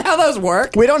 is that how those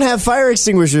work? We don't have fire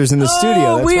extinguishers in the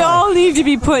studio. That's we why. all need to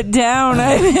be put down,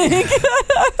 I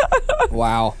think.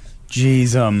 Wow. Jeez,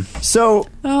 So,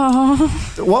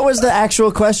 what was the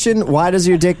actual question? Why does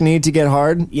your dick need to get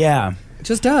hard? yeah. It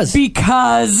just does.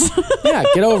 Because. Yeah,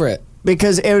 get over it.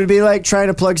 Because it would be like trying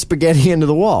to plug spaghetti into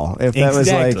the wall. If that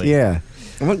was like, Exactly. yeah.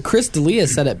 And when Chris D'Elia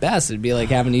said it best, it'd be like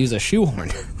having to use a shoehorn,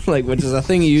 which is a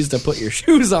thing you use to put your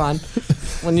shoes on.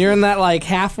 When you're in that like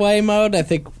halfway mode, I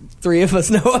think three of us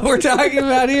know what we're talking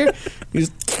about here. You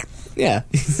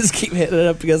just keep hitting it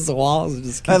up against the walls. And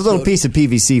just keep I have a little going. piece of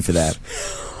PVC for that.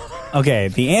 Okay,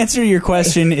 the answer to your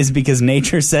question is because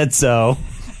nature said so.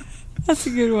 That's a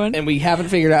good one. And we haven't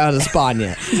figured out how to spawn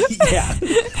yet. Yeah.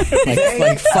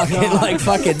 like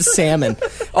fucking salmon.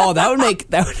 Oh, that would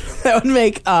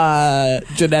make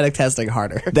genetic testing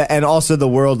harder. And also the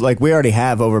world, like we already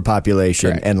have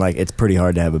overpopulation, Correct. and like it's pretty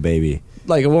hard to have a baby.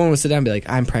 Like a woman would sit down and be like,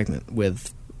 "I'm pregnant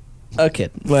with a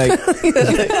kid." Like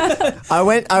I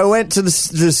went to the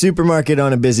supermarket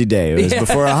on a busy day. It was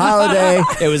before a holiday.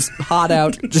 It was hot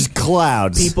out. Just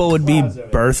clouds. People would be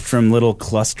birthed from little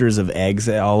clusters of eggs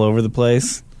all over the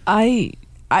place. I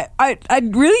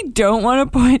really don't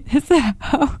want to point this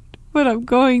out, but I'm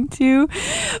going to.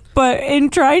 But in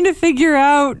trying to figure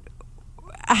out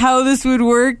how this would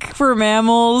work for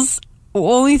mammals, the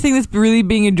only thing that's really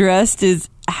being addressed is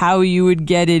how you would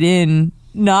get it in,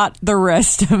 not the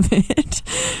rest of it.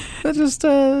 That just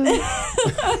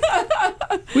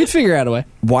we'd figure out a way.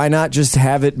 Why not just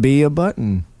have it be a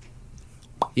button?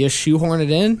 You shoehorn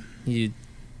it in. You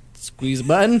squeeze a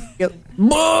button.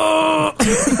 And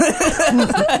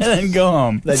then go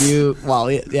home. Then you,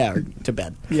 or to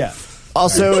bed. Yeah.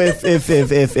 Also,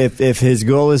 if his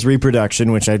goal is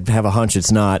reproduction, which I have a hunch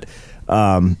it's not,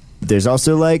 there's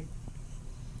also like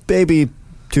baby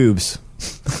tubes,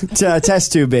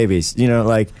 test tube babies.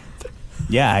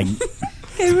 Yeah.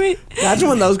 Imagine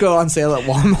when those go on sale at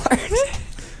Walmart.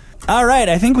 All right,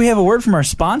 I think we have a word from our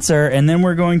sponsor, and then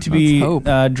we're going to be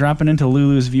dropping into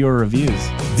Lulu's viewer reviews.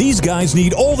 These guys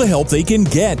need all the help they can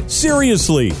get.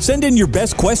 Seriously, send in your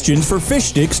best questions for Fish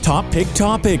Sticks Top Pick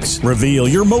Topics. Reveal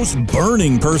your most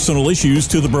burning personal issues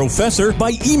to the professor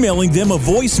by emailing them a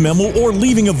voice memo or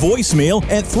leaving a voicemail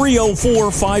at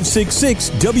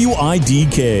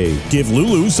 304-566-WIDK. Give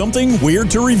Lulu something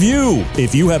weird to review.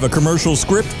 If you have a commercial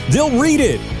script, they'll read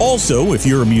it. Also, if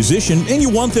you're a musician and you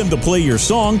want them to play your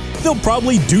song, they'll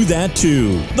probably do that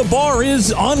too. The bar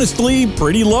is honestly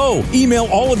pretty low. Email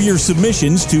all of your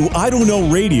submissions to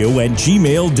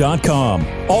idon'tknowradio@gmail.com.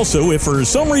 Also, if for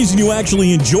some reason you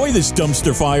actually enjoy this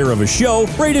dumpster fire of a show,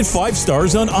 rate it 5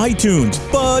 stars on iTunes.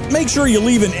 But make sure you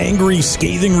leave an angry,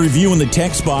 scathing review in the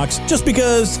text box, just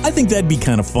because I think that'd be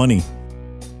kind of funny.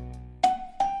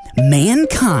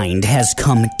 Mankind has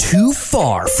come too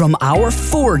far from our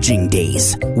foraging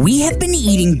days. We have been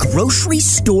eating grocery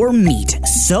store meat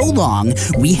so long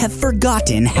we have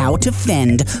forgotten how to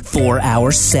fend for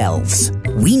ourselves.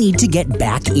 We need to get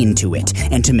back into it,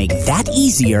 and to make that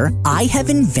easier, I have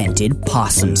invented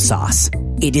possum sauce.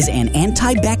 It is an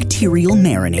antibacterial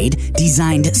marinade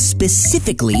designed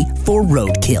specifically for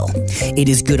roadkill. It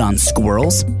is good on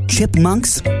squirrels,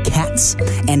 chipmunks, cats,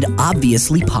 and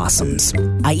obviously possums.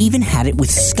 I even had it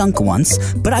with skunk once,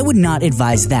 but I would not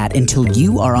advise that until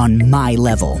you are on my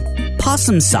level.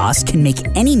 Possum sauce can make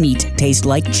any meat taste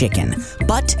like chicken,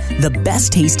 but the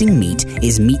best tasting meat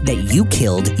is meat that you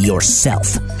killed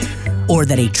yourself, or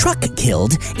that a truck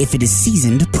killed if it is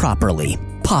seasoned properly.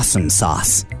 Possum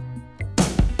sauce.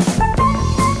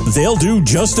 They'll do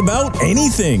just about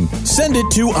anything. Send it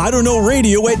to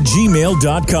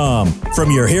idon'tknowradio@gmail.com.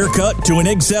 From your haircut to an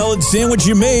egg salad sandwich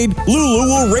you made, Lulu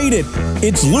will rate it.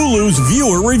 It's Lulu's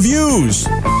Viewer Reviews.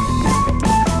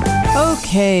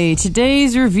 Okay,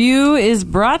 today's review is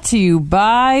brought to you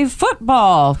by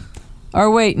football. Or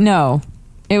wait, no.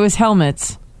 It was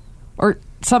helmets. Or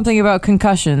something about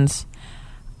concussions.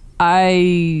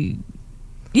 Yeah,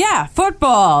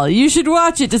 football. You should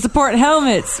watch it to support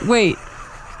helmets. Wait.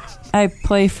 I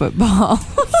play football.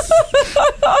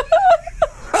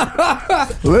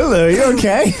 Lulu, you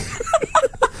okay?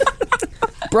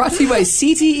 Brought to you by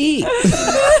CTE.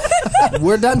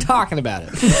 We're done talking about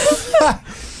it.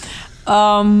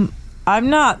 I'm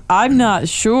not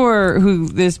sure who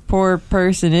this poor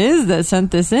person is that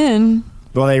sent this in.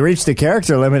 Well, they reached the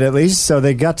character limit at least, so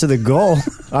they got to the goal.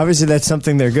 Obviously, that's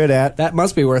something they're good at. That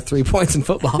must be worth 3 points in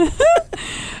football.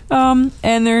 And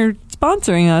they're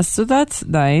sponsoring us, so that's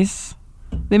nice.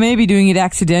 They may be doing it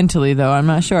accidentally, though. I'm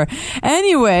not sure.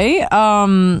 Anyway,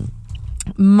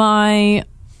 my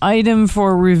item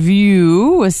for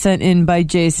review was sent in by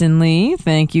Jason Lee.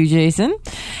 Thank you, Jason.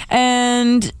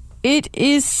 And it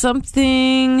is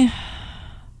something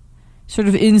sort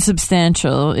of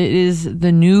insubstantial. It is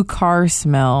the new car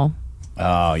smell.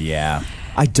 Oh, yeah.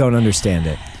 I don't understand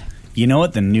it. You know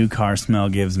what the new car smell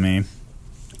gives me?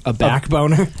 A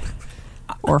backboner?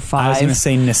 Or 5. I was going to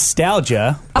say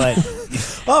nostalgia, but...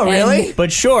 Oh, really?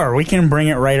 But sure, we can bring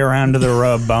it right around to the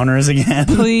boners again.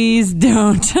 Please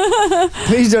don't.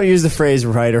 Please don't use the phrase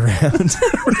right around.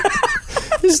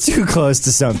 It's too close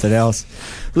to something else.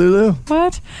 Lulu?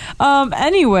 What?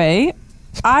 Anyway,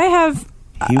 I have...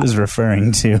 He was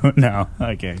referring to... No.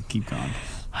 Okay, keep going.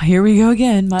 Here we go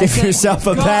again. Give yourself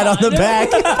a pat on the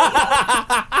back.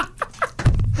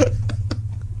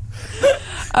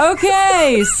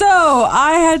 Okay, so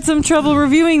I had some trouble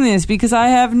reviewing this because I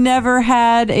have never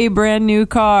had a brand new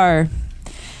car.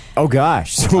 Oh,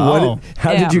 gosh. So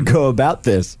how did you go about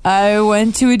this? I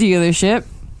went to a dealership.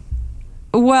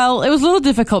 Well, it was a little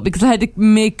difficult because I had to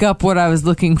make up what I was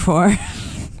looking for.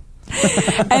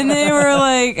 And they were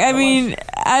like, I mean,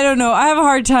 I don't know. I have a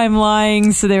hard time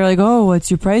lying. So they were like, oh,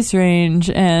 what's your price range?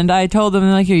 And I told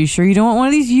them, like, are you sure you don't want one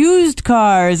of these used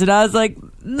cars? And I was like,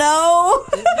 no.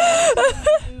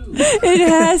 It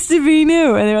has to be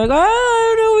new. And they were like,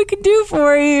 I don't know what we can do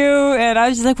for you. And I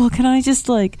was just like, well, can I just,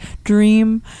 like,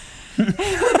 dream?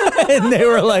 And they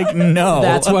were like, no.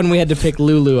 That's when we had to pick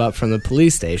Lulu up from the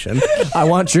police station. I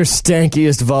want your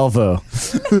stankiest Volvo.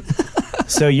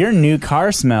 So your new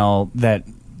car smell that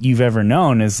you've ever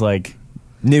known is like...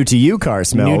 New to you car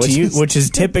smell. Which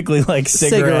is typically like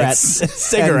cigarettes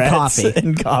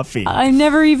and coffee. I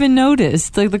never even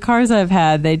noticed. Like the cars I've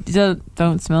had, they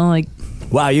don't smell like...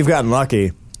 Wow, you've gotten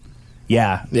lucky.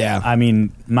 Yeah. I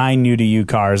mean, my new to you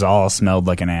cars all smelled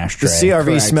like an ashtray. The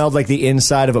CRV smelled like the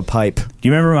inside of a pipe. Do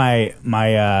you remember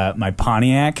my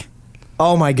Pontiac?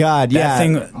 Oh my God!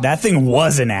 Yeah, that thing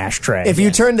was an ashtray. If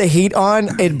you turned the heat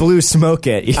on, it blew smoke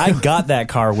at you. I got that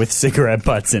car with cigarette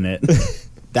butts in it.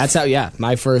 That's how. Yeah,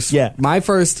 my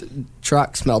first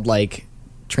truck smelled like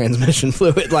transmission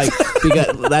fluid, like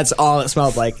because that's all it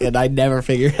smelled like, and I never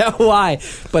figured out why.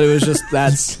 But it was just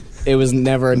it was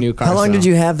never a new car. How long did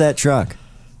you have that truck?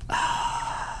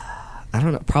 I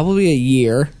don't know, probably a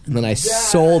year, and then I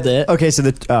sold it. Okay, so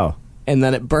and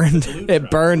then it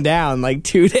burned down like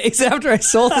 2 days after I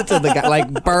sold it to the guy,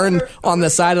 like burned on the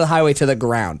side of the highway to the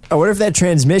ground. I wonder if that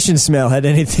transmission smell had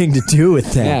anything to do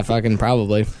with that. Yeah, fucking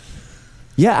probably.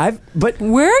 Yeah, but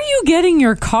where are you getting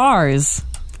your cars?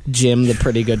 Jim, the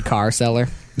pretty good car seller.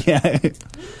 Yeah.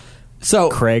 So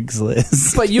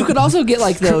Craigslist. But you could also get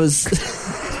like those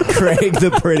Craig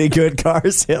the pretty good car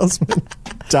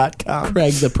salesman.com.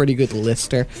 Craig the pretty good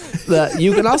lister.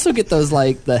 You can also get those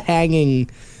like the hanging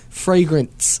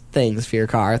fragrance things for your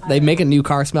car. They make a new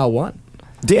car smell one.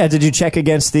 Yeah, did you check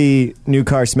against the new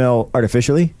car smell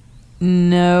artificially?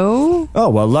 No. Oh,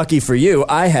 well, lucky for you,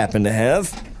 I happen to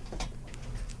have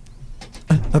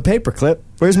a paperclip.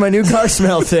 Where's my new car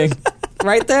smell thing?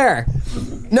 Right there.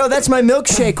 No, that's my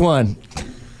milkshake one.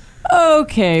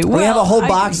 Okay, well, we have a whole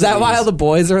box. Is that why all the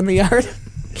boys are in the yard?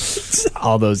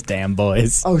 All those damn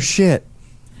boys. Oh, shit.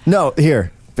 No,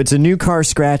 here. It's a new car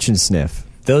scratch and sniff.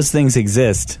 Those things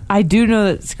exist. I do know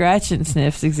that scratch and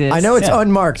sniffs exist. I know it's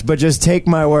unmarked, but just take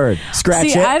my word. Scratch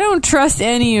it. See, I don't trust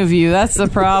any of you. That's the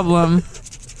problem.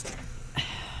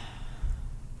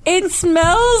 It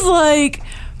smells like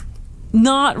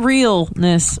not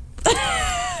realness.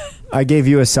 I gave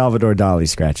you a Salvador Dali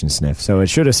scratch and sniff, so it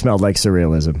should have smelled like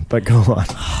surrealism, but go on.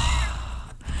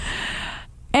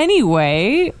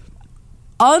 Anyway,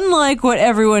 unlike what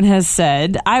everyone has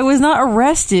said, I was not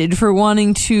arrested for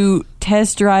wanting to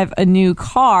test drive a new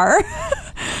car.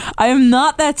 I am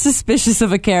not that suspicious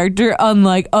of a character,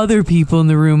 unlike other people in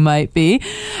the room might be.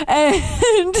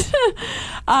 And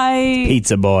I...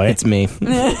 Pizza boy. It's me.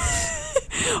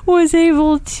 was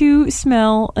able to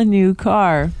smell a new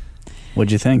car.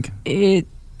 What'd you think? It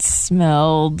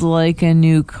smelled like a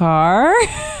new car.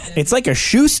 It's like a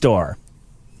shoe store.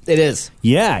 It is.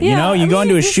 Yeah, you know, you go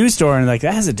into a shoe store and like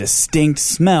that has a distinct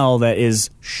smell that is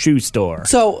shoe store.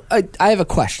 So I have a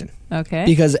question. Okay.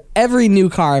 Because every new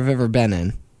car I've ever been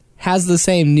in has the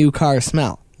same new car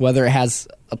smell, whether it has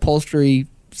upholstery,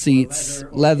 seats,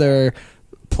 leather,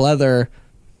 pleather,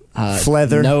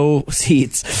 Fleather. no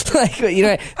seats. Like, you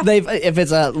know, if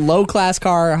it's a low class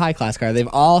car or a high class car, they've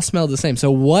all smelled the same. So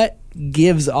what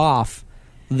gives off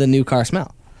the new car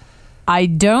smell? I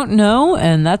don't know,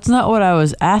 and that's not what I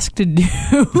was asked to do.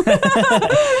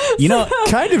 You know,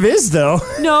 kind of is, though.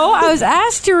 No, I was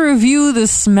asked to review the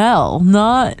smell,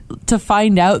 not to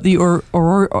find out the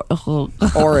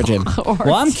origin.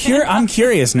 Well, I'm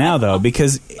curious now though,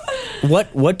 because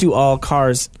what do all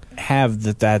cars have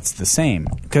that's the same?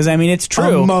 Because I mean, it's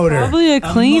true. A motor. Probably a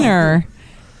cleaner.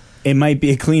 It might be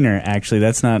a cleaner, actually.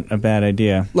 That's not a bad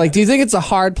idea. Like, do you think it's a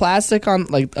hard plastic on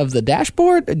like of the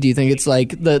dashboard? Do you think it's like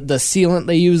the sealant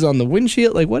they use on the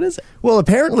windshield? Like, what is it? Well,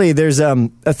 apparently there's a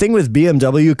thing with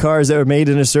BMW cars that were made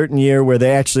in a certain year where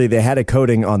they had a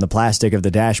coating on the plastic of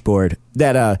the dashboard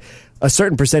that a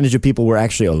certain percentage of people were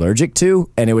actually allergic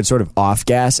to, and it would sort of off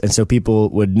gas, and so people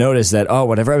would notice that, oh,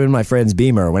 whenever I'm in my friend's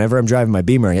Beamer, whenever I'm driving my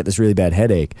Beamer, I get this really bad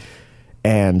headache.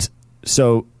 And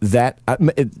so that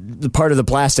the part of the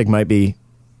plastic might be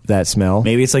that smell.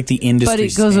 Maybe it's like the industry But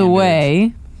it goes standard.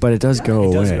 away. But it does go away.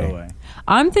 It does go away.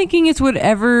 I'm thinking it's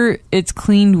whatever it's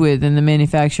cleaned with in the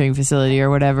manufacturing facility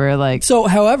or whatever. Like, So,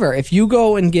 however, if you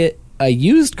go and get a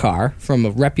used car from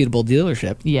a reputable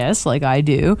dealership, yes, like I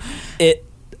do. it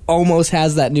almost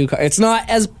has that new car. It's not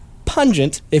as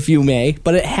pungent, if you may,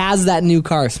 but it has that new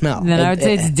car smell. Then I would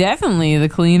say it's definitely the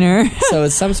cleaner. So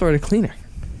it's some sort of cleaner.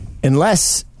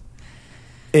 Unless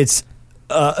it's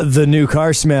the new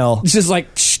car smell. It's just like,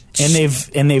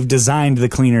 And they've designed the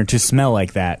cleaner to smell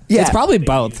like that. Yeah. it's probably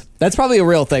both. That's probably a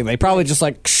real thing. They probably just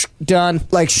like, done.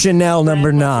 Like Chanel No.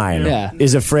 9 Yeah.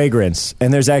 is a fragrance,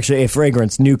 and there's actually a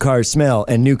fragrance new car smell,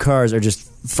 and new cars are just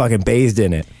fucking bathed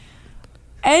in it.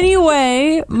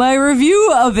 Anyway, my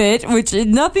review of it, which had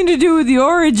nothing to do with the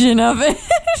origin of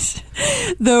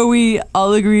it, though we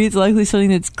all agree it's likely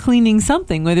something that's cleaning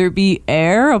something, whether it be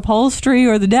air, upholstery,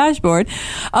 or the dashboard,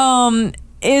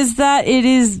 is that it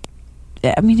is,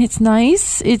 I mean, it's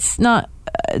nice. It's not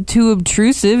too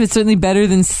obtrusive. It's certainly better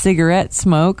than cigarette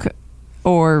smoke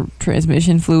or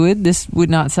transmission fluid. This would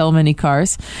not sell many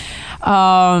cars.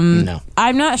 No.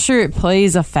 I'm not sure it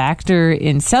plays a factor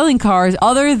in selling cars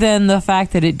other than the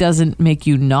fact that it doesn't make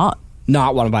you not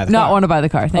Not want to buy the car. want to buy the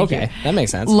car. Thank you. Okay, that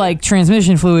makes sense. Like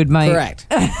transmission fluid might. Correct.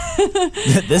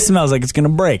 This smells like it's going to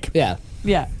break. Yeah.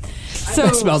 Yeah. So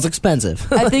It smells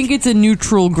expensive. I think it's a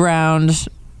neutral ground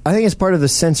I think it's part of the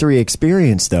sensory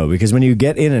experience, though, because when you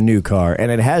get in a new car and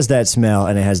it has that smell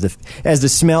and it has the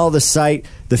smell, the sight,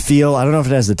 the feel. I don't know if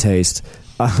it has the taste.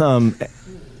 Kind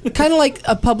of like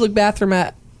a public bathroom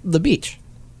at the beach.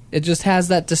 It just has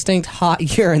that distinct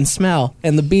hot urine smell,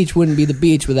 and the beach wouldn't be the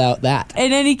beach without that.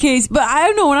 In any case, but I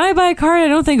don't know, when I buy a car, I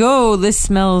don't think, oh, this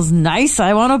smells nice,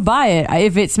 I want to buy it.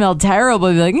 If it smelled terrible,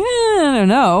 I'd be like, I don't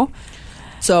know.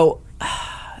 So,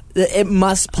 it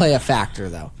must play a factor,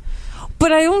 though.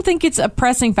 But I don't think it's a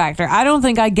pressing factor. I don't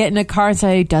think I get in a car and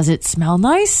say, does it smell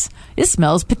nice? It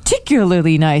smells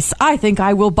particularly nice. I think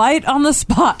I will buy it on the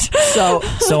spot. So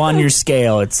on your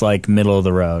scale, it's like middle of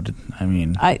the road. I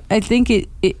mean, I think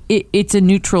it's a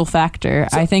neutral factor.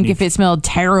 I think if it smelled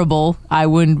terrible, I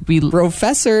wouldn't be...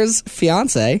 Professor's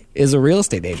fiance is a real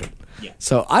estate agent. Yeah.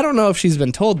 So I don't know if she's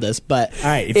been told this, but... All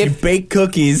right, if you bake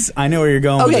cookies, I know where you're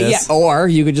going with this. Yeah, or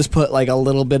you could just put like a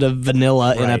little bit of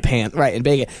vanilla in a pan, and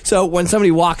bake it. So when somebody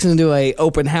walks into a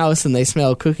open house and they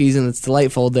smell cookies and it's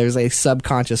delightful, there's a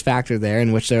subconscious factor there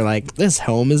in which they're like, this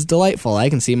home is delightful.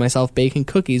 I can see myself baking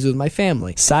cookies with my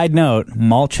family. Side note,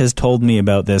 Mulch has told me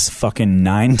about this fucking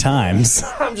 9 times.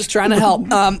 I'm just trying to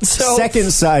help.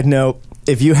 Second side note.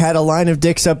 If you had a line of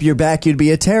dicks up your back, you'd be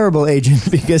a terrible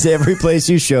agent because every place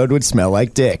you showed would smell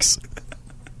like dicks.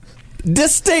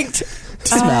 Distinct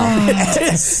smell.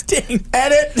 Distinct.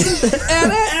 Edit.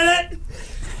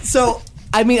 So,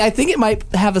 I mean, I think it might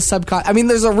have a subconscious... I mean,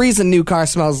 there's a reason new cars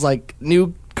smell like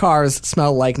new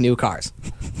cars.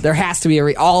 There has to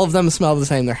be all of them smell the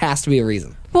same. There has to be a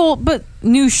reason. Well, but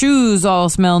new shoes all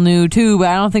smell new, too, but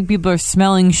I don't think people are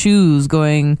smelling shoes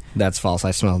going... That's false.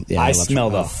 I smell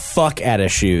the fuck out of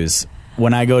shoes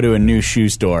when I go to a new shoe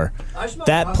store.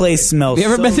 That place smells so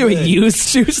good. Have you ever been to a used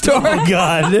shoe store? Oh,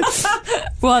 God.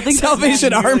 Well, I think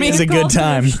Salvation Army is a good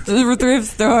time. Thrift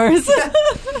stores.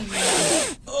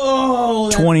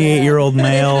 28-year-old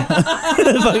male.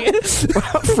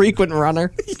 Frequent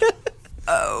runner.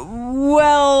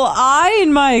 Well, I,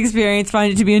 in my experience,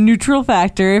 find it to be a neutral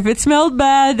factor. If it smelled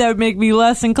bad, that would make me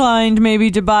less inclined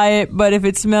maybe to buy it. But if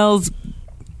it smells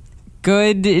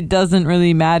good, it doesn't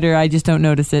really matter. I just don't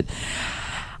notice it.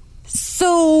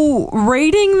 So,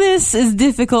 rating this is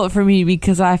difficult for me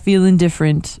because I feel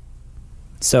indifferent.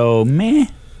 So, meh.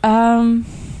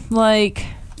 Like...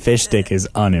 Fish stick is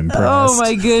unimpressed. Oh,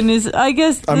 my goodness. I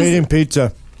guess... I'm eating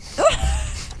pizza.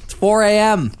 4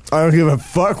 a.m. I don't give a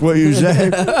fuck what you say.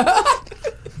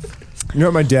 You're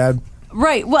not my dad.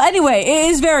 Right. Well, anyway, it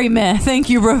is very meh.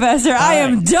 Thank you, Professor. I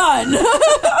am done.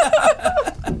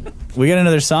 We got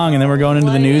another song, and then we're going into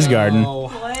the news garden.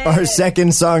 Our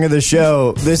second song of the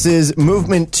show. This is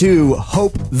Movement 2,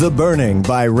 Hope the Burning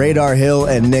by Radar Hill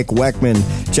and Nick Weckman.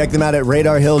 Check them out at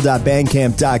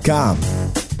radarhill.bandcamp.com.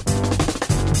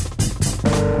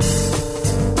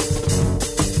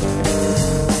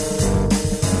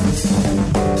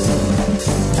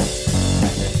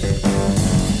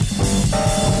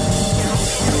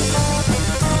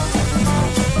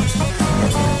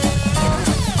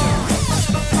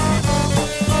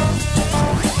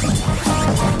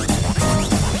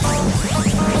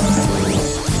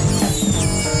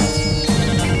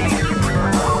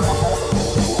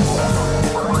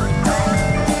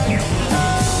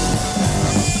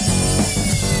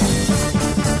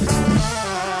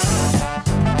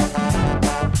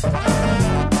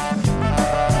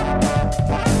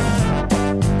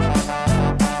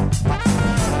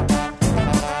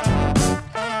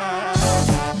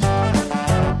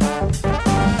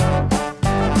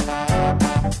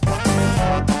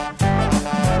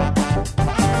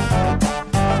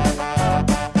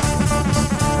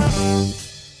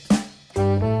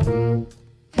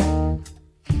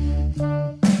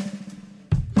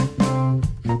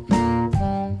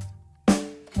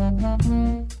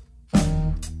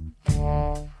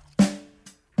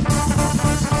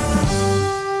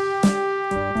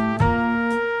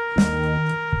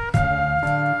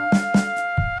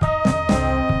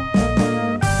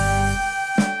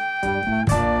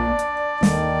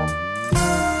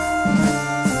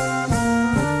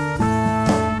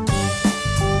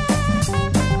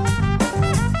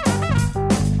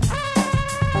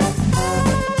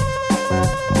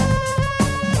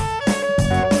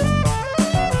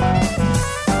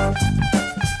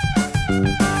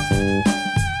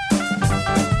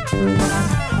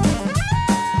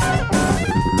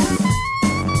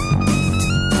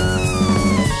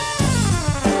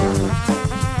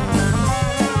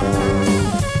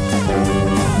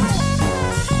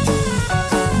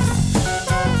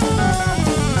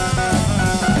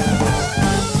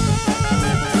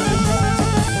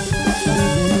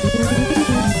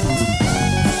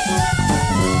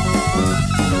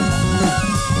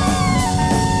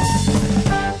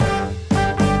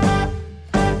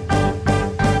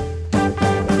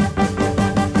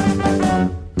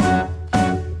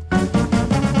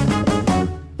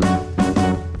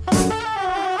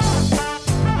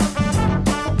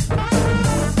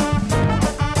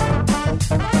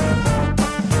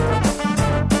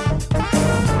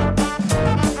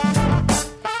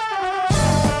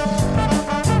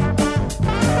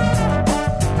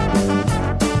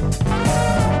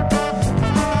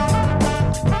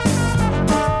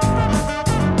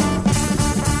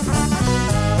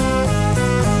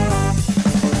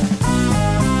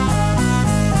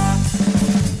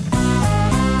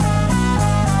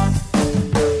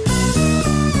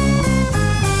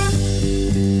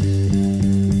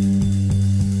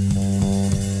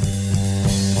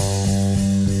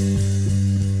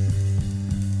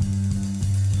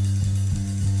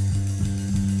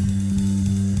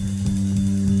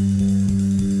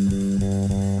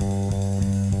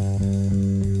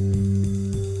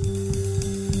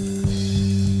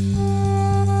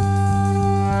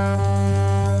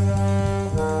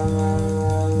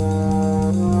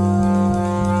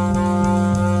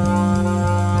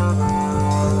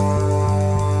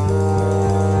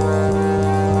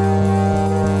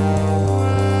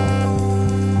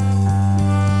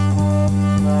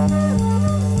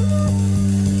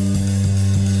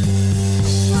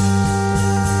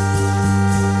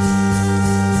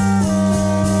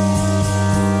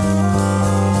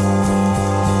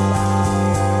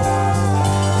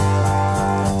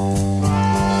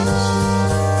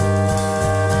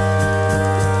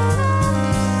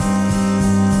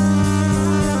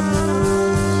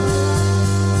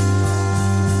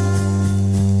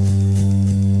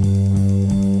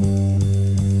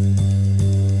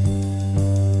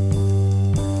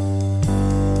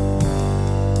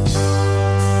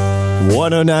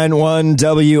 1091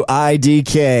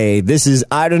 WIDK. This is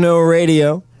I Don't Know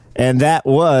Radio, and that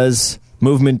was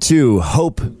Movement 2,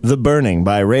 Hope the Burning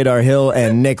by Radar Hill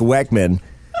and Nick Weckman.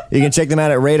 You can check them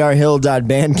out at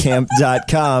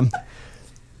radarhill.bandcamp.com.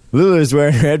 Lulu's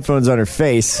wearing her headphones on her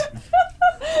face.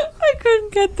 I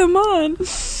couldn't get them on.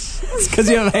 It's because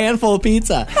you have a handful of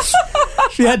pizza.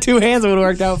 If you had two hands, it would have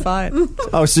worked out fine.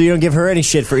 Oh, so you don't give her any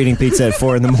shit for eating pizza at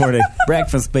 4 in the morning.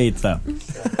 Breakfast pizza.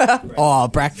 Oh,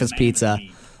 breakfast pizza.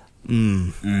 You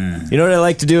know what I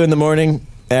like to do in the morning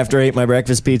after I eat my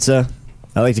breakfast pizza?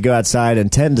 I like to go outside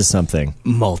and tend to something.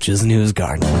 Mulch's News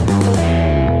Garden.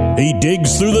 He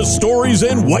digs through the stories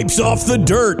and wipes off the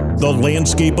dirt. The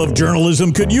landscape of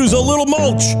journalism could use a little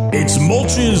mulch. It's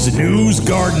Mulch's News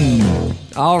Garden.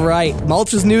 All right,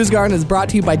 Mulch's News Garden is brought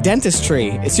to you by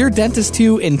Dentistry. Is your dentist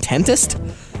too intentist?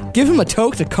 Give him a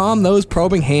toke to calm those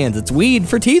probing hands. It's weed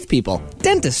for teeth people.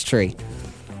 Dentistry.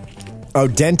 Oh,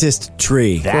 dentist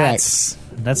tree. That's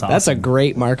awesome. That's a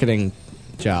great marketing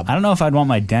job. I don't know if I'd want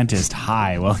my dentist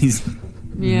high while he's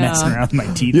messing around with my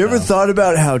teeth. You ever thought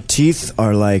about how teeth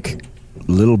are like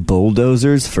little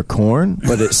bulldozers for corn,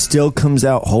 but it still comes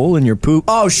out whole in your poop?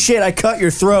 Oh, shit, I cut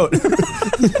your throat.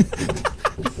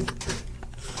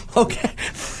 Okay.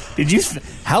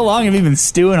 How long have you been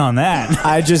stewing on that?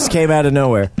 I just came out of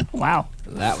nowhere. Wow.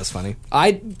 That was funny.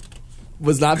 I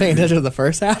was not paying attention to the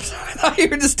first half. I thought you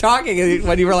were just talking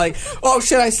when you were like, oh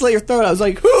shit, I slit your throat. I was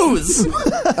like, whose?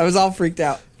 I was all freaked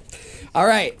out. All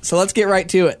right, so let's get right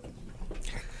to it.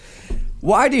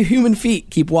 Why do human feet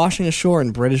keep washing ashore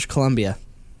in British Columbia?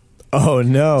 Oh,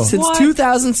 no. Since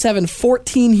 2007,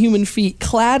 14 human feet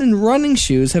clad in running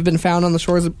shoes have been found on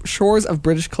the shores of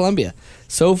British Columbia.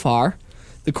 So far,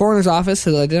 the coroner's office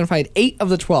has identified 8 of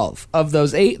the 12. Of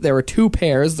those 8, there were 2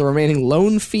 pairs. The remaining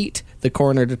lone feet, the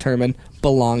coroner determined,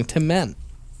 belonged to men.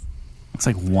 It's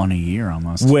like 1 a year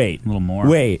almost. Wait. A little more.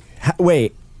 Wait.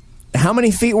 How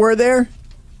many feet were there?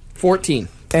 14.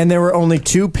 And there were only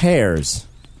 2 pairs.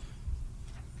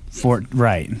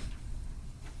 Right.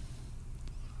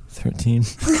 13,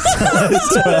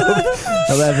 12,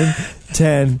 11,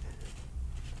 10.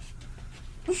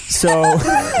 So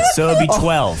it'd be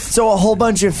 12. So a whole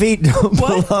bunch of feet don't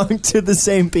belong to the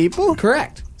same people?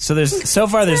 Correct. So there's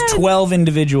 12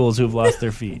 individuals who've lost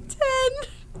their feet. 10.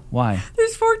 Why?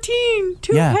 There's 14.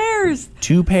 2 pairs.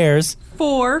 2 pairs.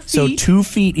 4 feet. So 2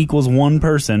 feet equals 1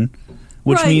 person,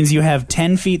 which means you have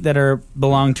 10 feet that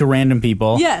belong to random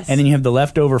people. Yes. And then you have the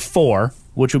leftover 4,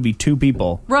 which would be 2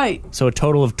 people. Right. So a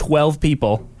total of 12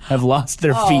 people have lost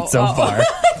their feet so far.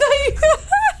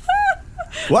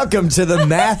 Welcome to the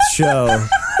math show.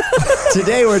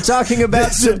 Today we're talking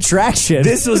about subtraction.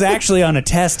 This was actually on a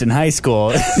test in high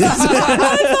school. I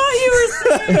thought you were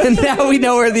serious. And now we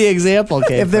know where the example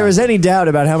came If there was any doubt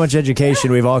about how much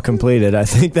education we've all completed, I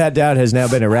think that doubt has now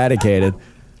been eradicated.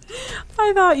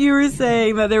 I thought you were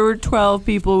saying that there were 12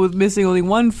 people with missing only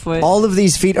 1 foot. All of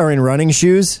these feet are in running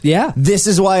shoes? Yeah. This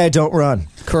is why I don't run.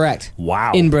 Correct.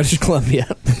 Wow. In British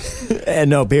Columbia. And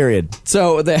no, period.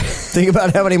 So think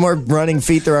about how many more running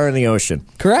feet there are in the ocean.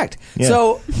 Correct. Yeah.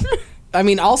 So, I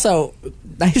mean, also,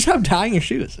 nice job tying your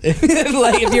shoes.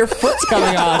 Like, if your foot's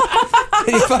coming on, and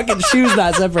your fucking shoes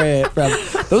not separated from.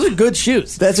 Those are good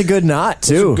shoes. That's a good knot,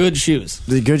 too. Those are good shoes.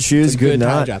 The good shoes, good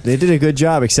knot. job. They did a good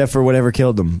job, except for whatever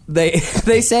killed them. They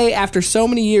say after so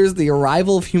many years, the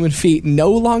arrival of human feet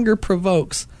no longer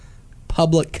provokes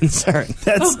public concern.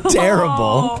 That's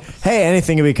terrible. Hey,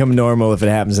 anything can become normal if it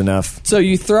happens enough. So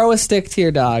you throw a stick to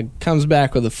your dog, comes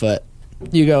back with a foot.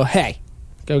 You go, hey,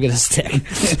 go get a stick.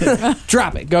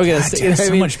 Drop it. Go get a stick. You know what I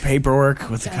So mean? much paperwork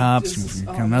with the cops.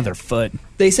 Another foot.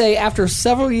 They say after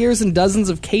several years and dozens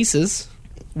of cases,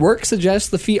 work suggests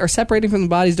the feet are separating from the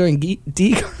bodies during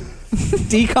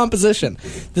decomposition.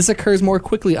 This occurs more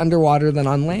quickly underwater than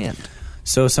on land.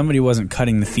 So somebody wasn't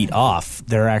cutting the feet off.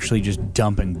 They're actually just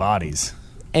dumping bodies.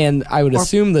 And I would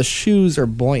assume the shoes are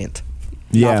buoyant.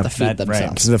 Yeah, Not the feet right.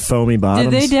 themselves. Because of the foamy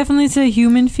bottoms. Did they definitely say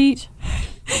human feet?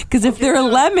 Because if they're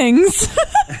lemmings,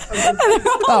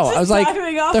 Oh, I was like,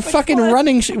 driving off they're the fucking cliff.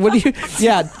 running. What do you?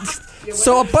 Yeah.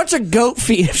 So a bunch of goat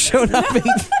feet have shown up.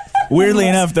 Weirdly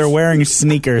enough, they're wearing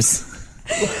sneakers.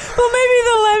 Well, maybe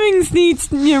the lemmings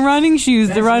need running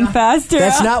shoes to run faster.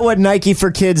 That's not what Nike for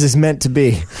Kids is meant to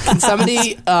be. Can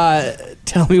somebody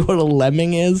tell me what a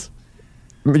lemming is?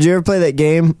 Did you ever play that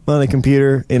game on the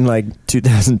computer in like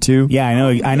 2002? Yeah,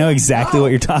 I know exactly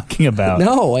what you're talking about.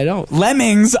 No, I don't.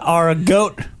 Lemmings are a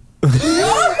goat.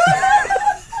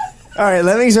 All right,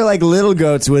 lemmings are like little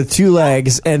goats with 2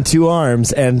 legs and 2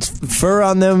 arms and fur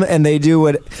on them, and they do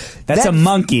what... That's a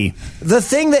monkey.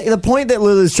 The point that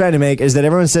Lulu's trying to make is that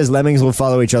everyone says lemmings will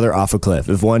follow each other off a cliff.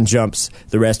 If one jumps,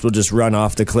 the rest will just run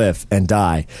off the cliff and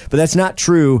die. But that's not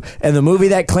true, and the movie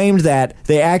that claimed that,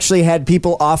 they actually had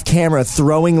people off camera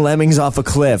throwing lemmings off a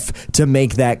cliff to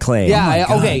make that claim. Yeah,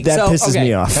 okay. That pisses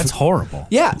me off. That's horrible.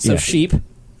 Yeah, so sheep.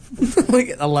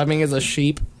 Like a lemming is a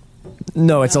sheep.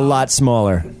 No, it's a lot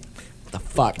smaller. The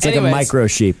fuck? It's like a micro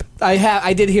sheep.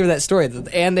 I did hear that story,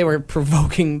 and they were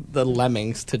provoking the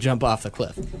lemmings to jump off the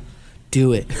cliff.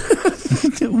 Do it.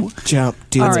 Jump.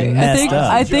 Do All it. right,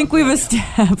 I think we've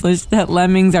established that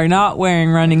lemmings are not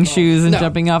wearing running shoes and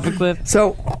jumping off a cliff.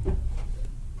 So,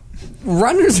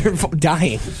 runners are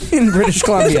dying in British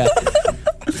Columbia,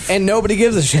 and nobody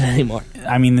gives a shit anymore.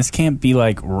 I mean, this can't be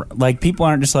like people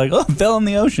aren't just like, oh, fell in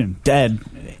the ocean, dead.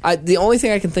 The only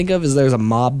thing I can think of is there's a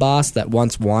mob boss that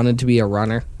once wanted to be a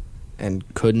runner and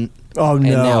couldn't. Oh,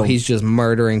 no. And now he's just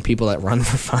murdering people that run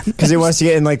for fun. Because he wants to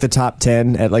get in like the top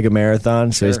 10 at like a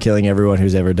marathon, so he's killing everyone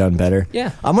who's ever done better.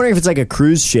 Yeah. I'm wondering if it's like a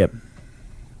cruise ship.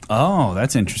 Oh,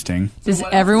 that's interesting. Does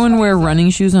everyone wear running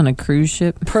shoes on a cruise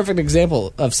ship? Perfect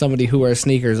example of somebody who wears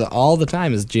sneakers all the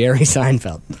time is Jerry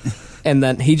Seinfeld. And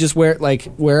then he just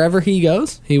wherever he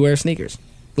goes, he wears sneakers.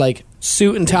 Like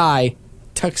suit and tie,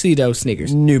 tuxedo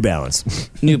sneakers. New Balance.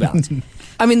 New Balance.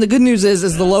 I mean, the good news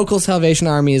is the local Salvation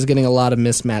Army is getting a lot of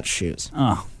mismatched shoes.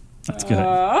 Oh, that's good.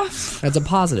 That's a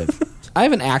positive. I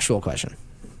have an actual question.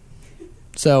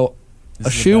 So,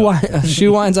 a shoe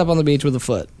winds up on the beach with a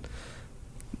foot.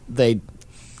 They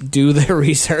do their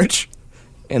research,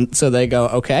 and so they go,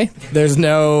 okay, there's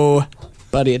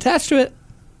nobody attached to it.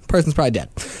 Person's probably dead.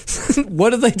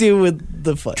 What do they do with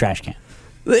the foot? Trash can.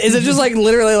 Is it just like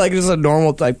literally like just a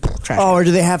normal like trash can? Or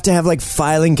do they have to have like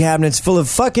filing cabinets full of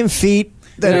fucking feet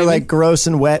that are like gross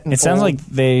and wet and It sounds old? like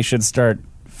they should start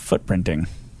footprinting.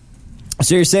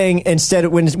 So you're saying instead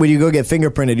of when you go get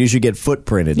fingerprinted, you should get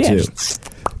footprinted too.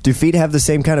 Do feet have the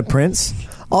same kind of prints?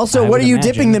 Also, I what would are you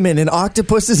imagine. dipping them in? An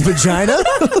octopus's vagina?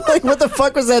 Like, what the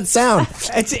fuck was that sound?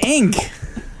 It's ink.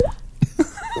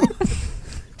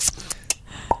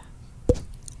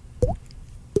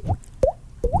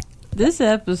 This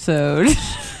episode.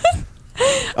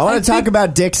 I want to talk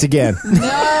about dicks again.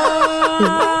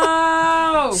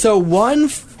 No! So one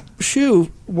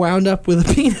shoe wound up with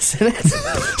a penis in it.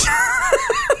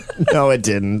 No, it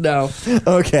didn't. No.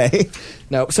 Okay.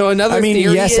 No. So another I mean,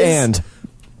 theory yes is, and.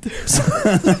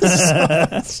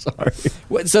 Sorry.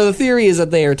 So the theory is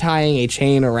that they are tying a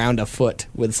chain around a foot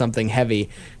with something heavy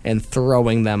and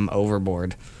throwing them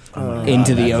overboard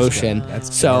into the ocean.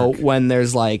 So when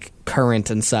there's like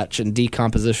current and such and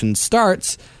decomposition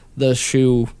starts, the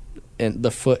shoe and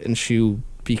the foot and shoe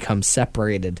become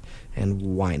separated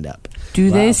and wind up.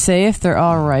 Do they say if they're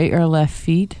all right or left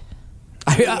feet?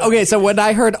 Okay, so when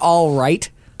I heard all right,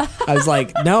 I was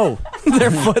like, no, their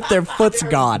foot's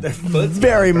gone.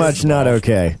 Very much not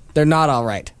okay. They're not all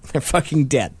right. They're fucking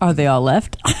dead. Are they all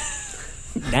left?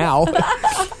 Now.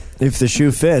 If the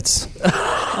shoe fits.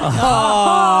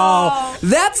 Oh,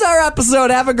 that's our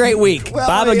episode. Have a great week.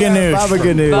 Baba Ganoush. Baba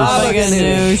Ganoush. Baba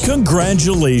Ganoush.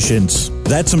 Congratulations.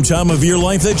 That's some time of your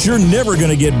life that you're never going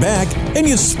to get back, and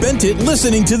you spent it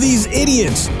listening to these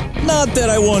idiots. Not that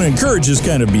I want to encourage this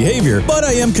kind of behavior, but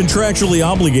I am contractually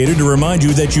obligated to remind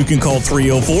you that you can call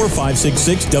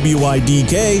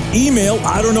 304-566-WIDK, email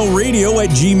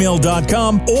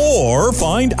IDon'tKnowRadio@gmail.com, or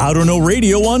find I Don't Know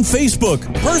Radio on Facebook.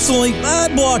 Personally,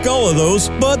 I'd block all of those,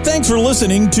 but thanks for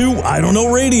listening to I Don't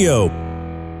Know Radio.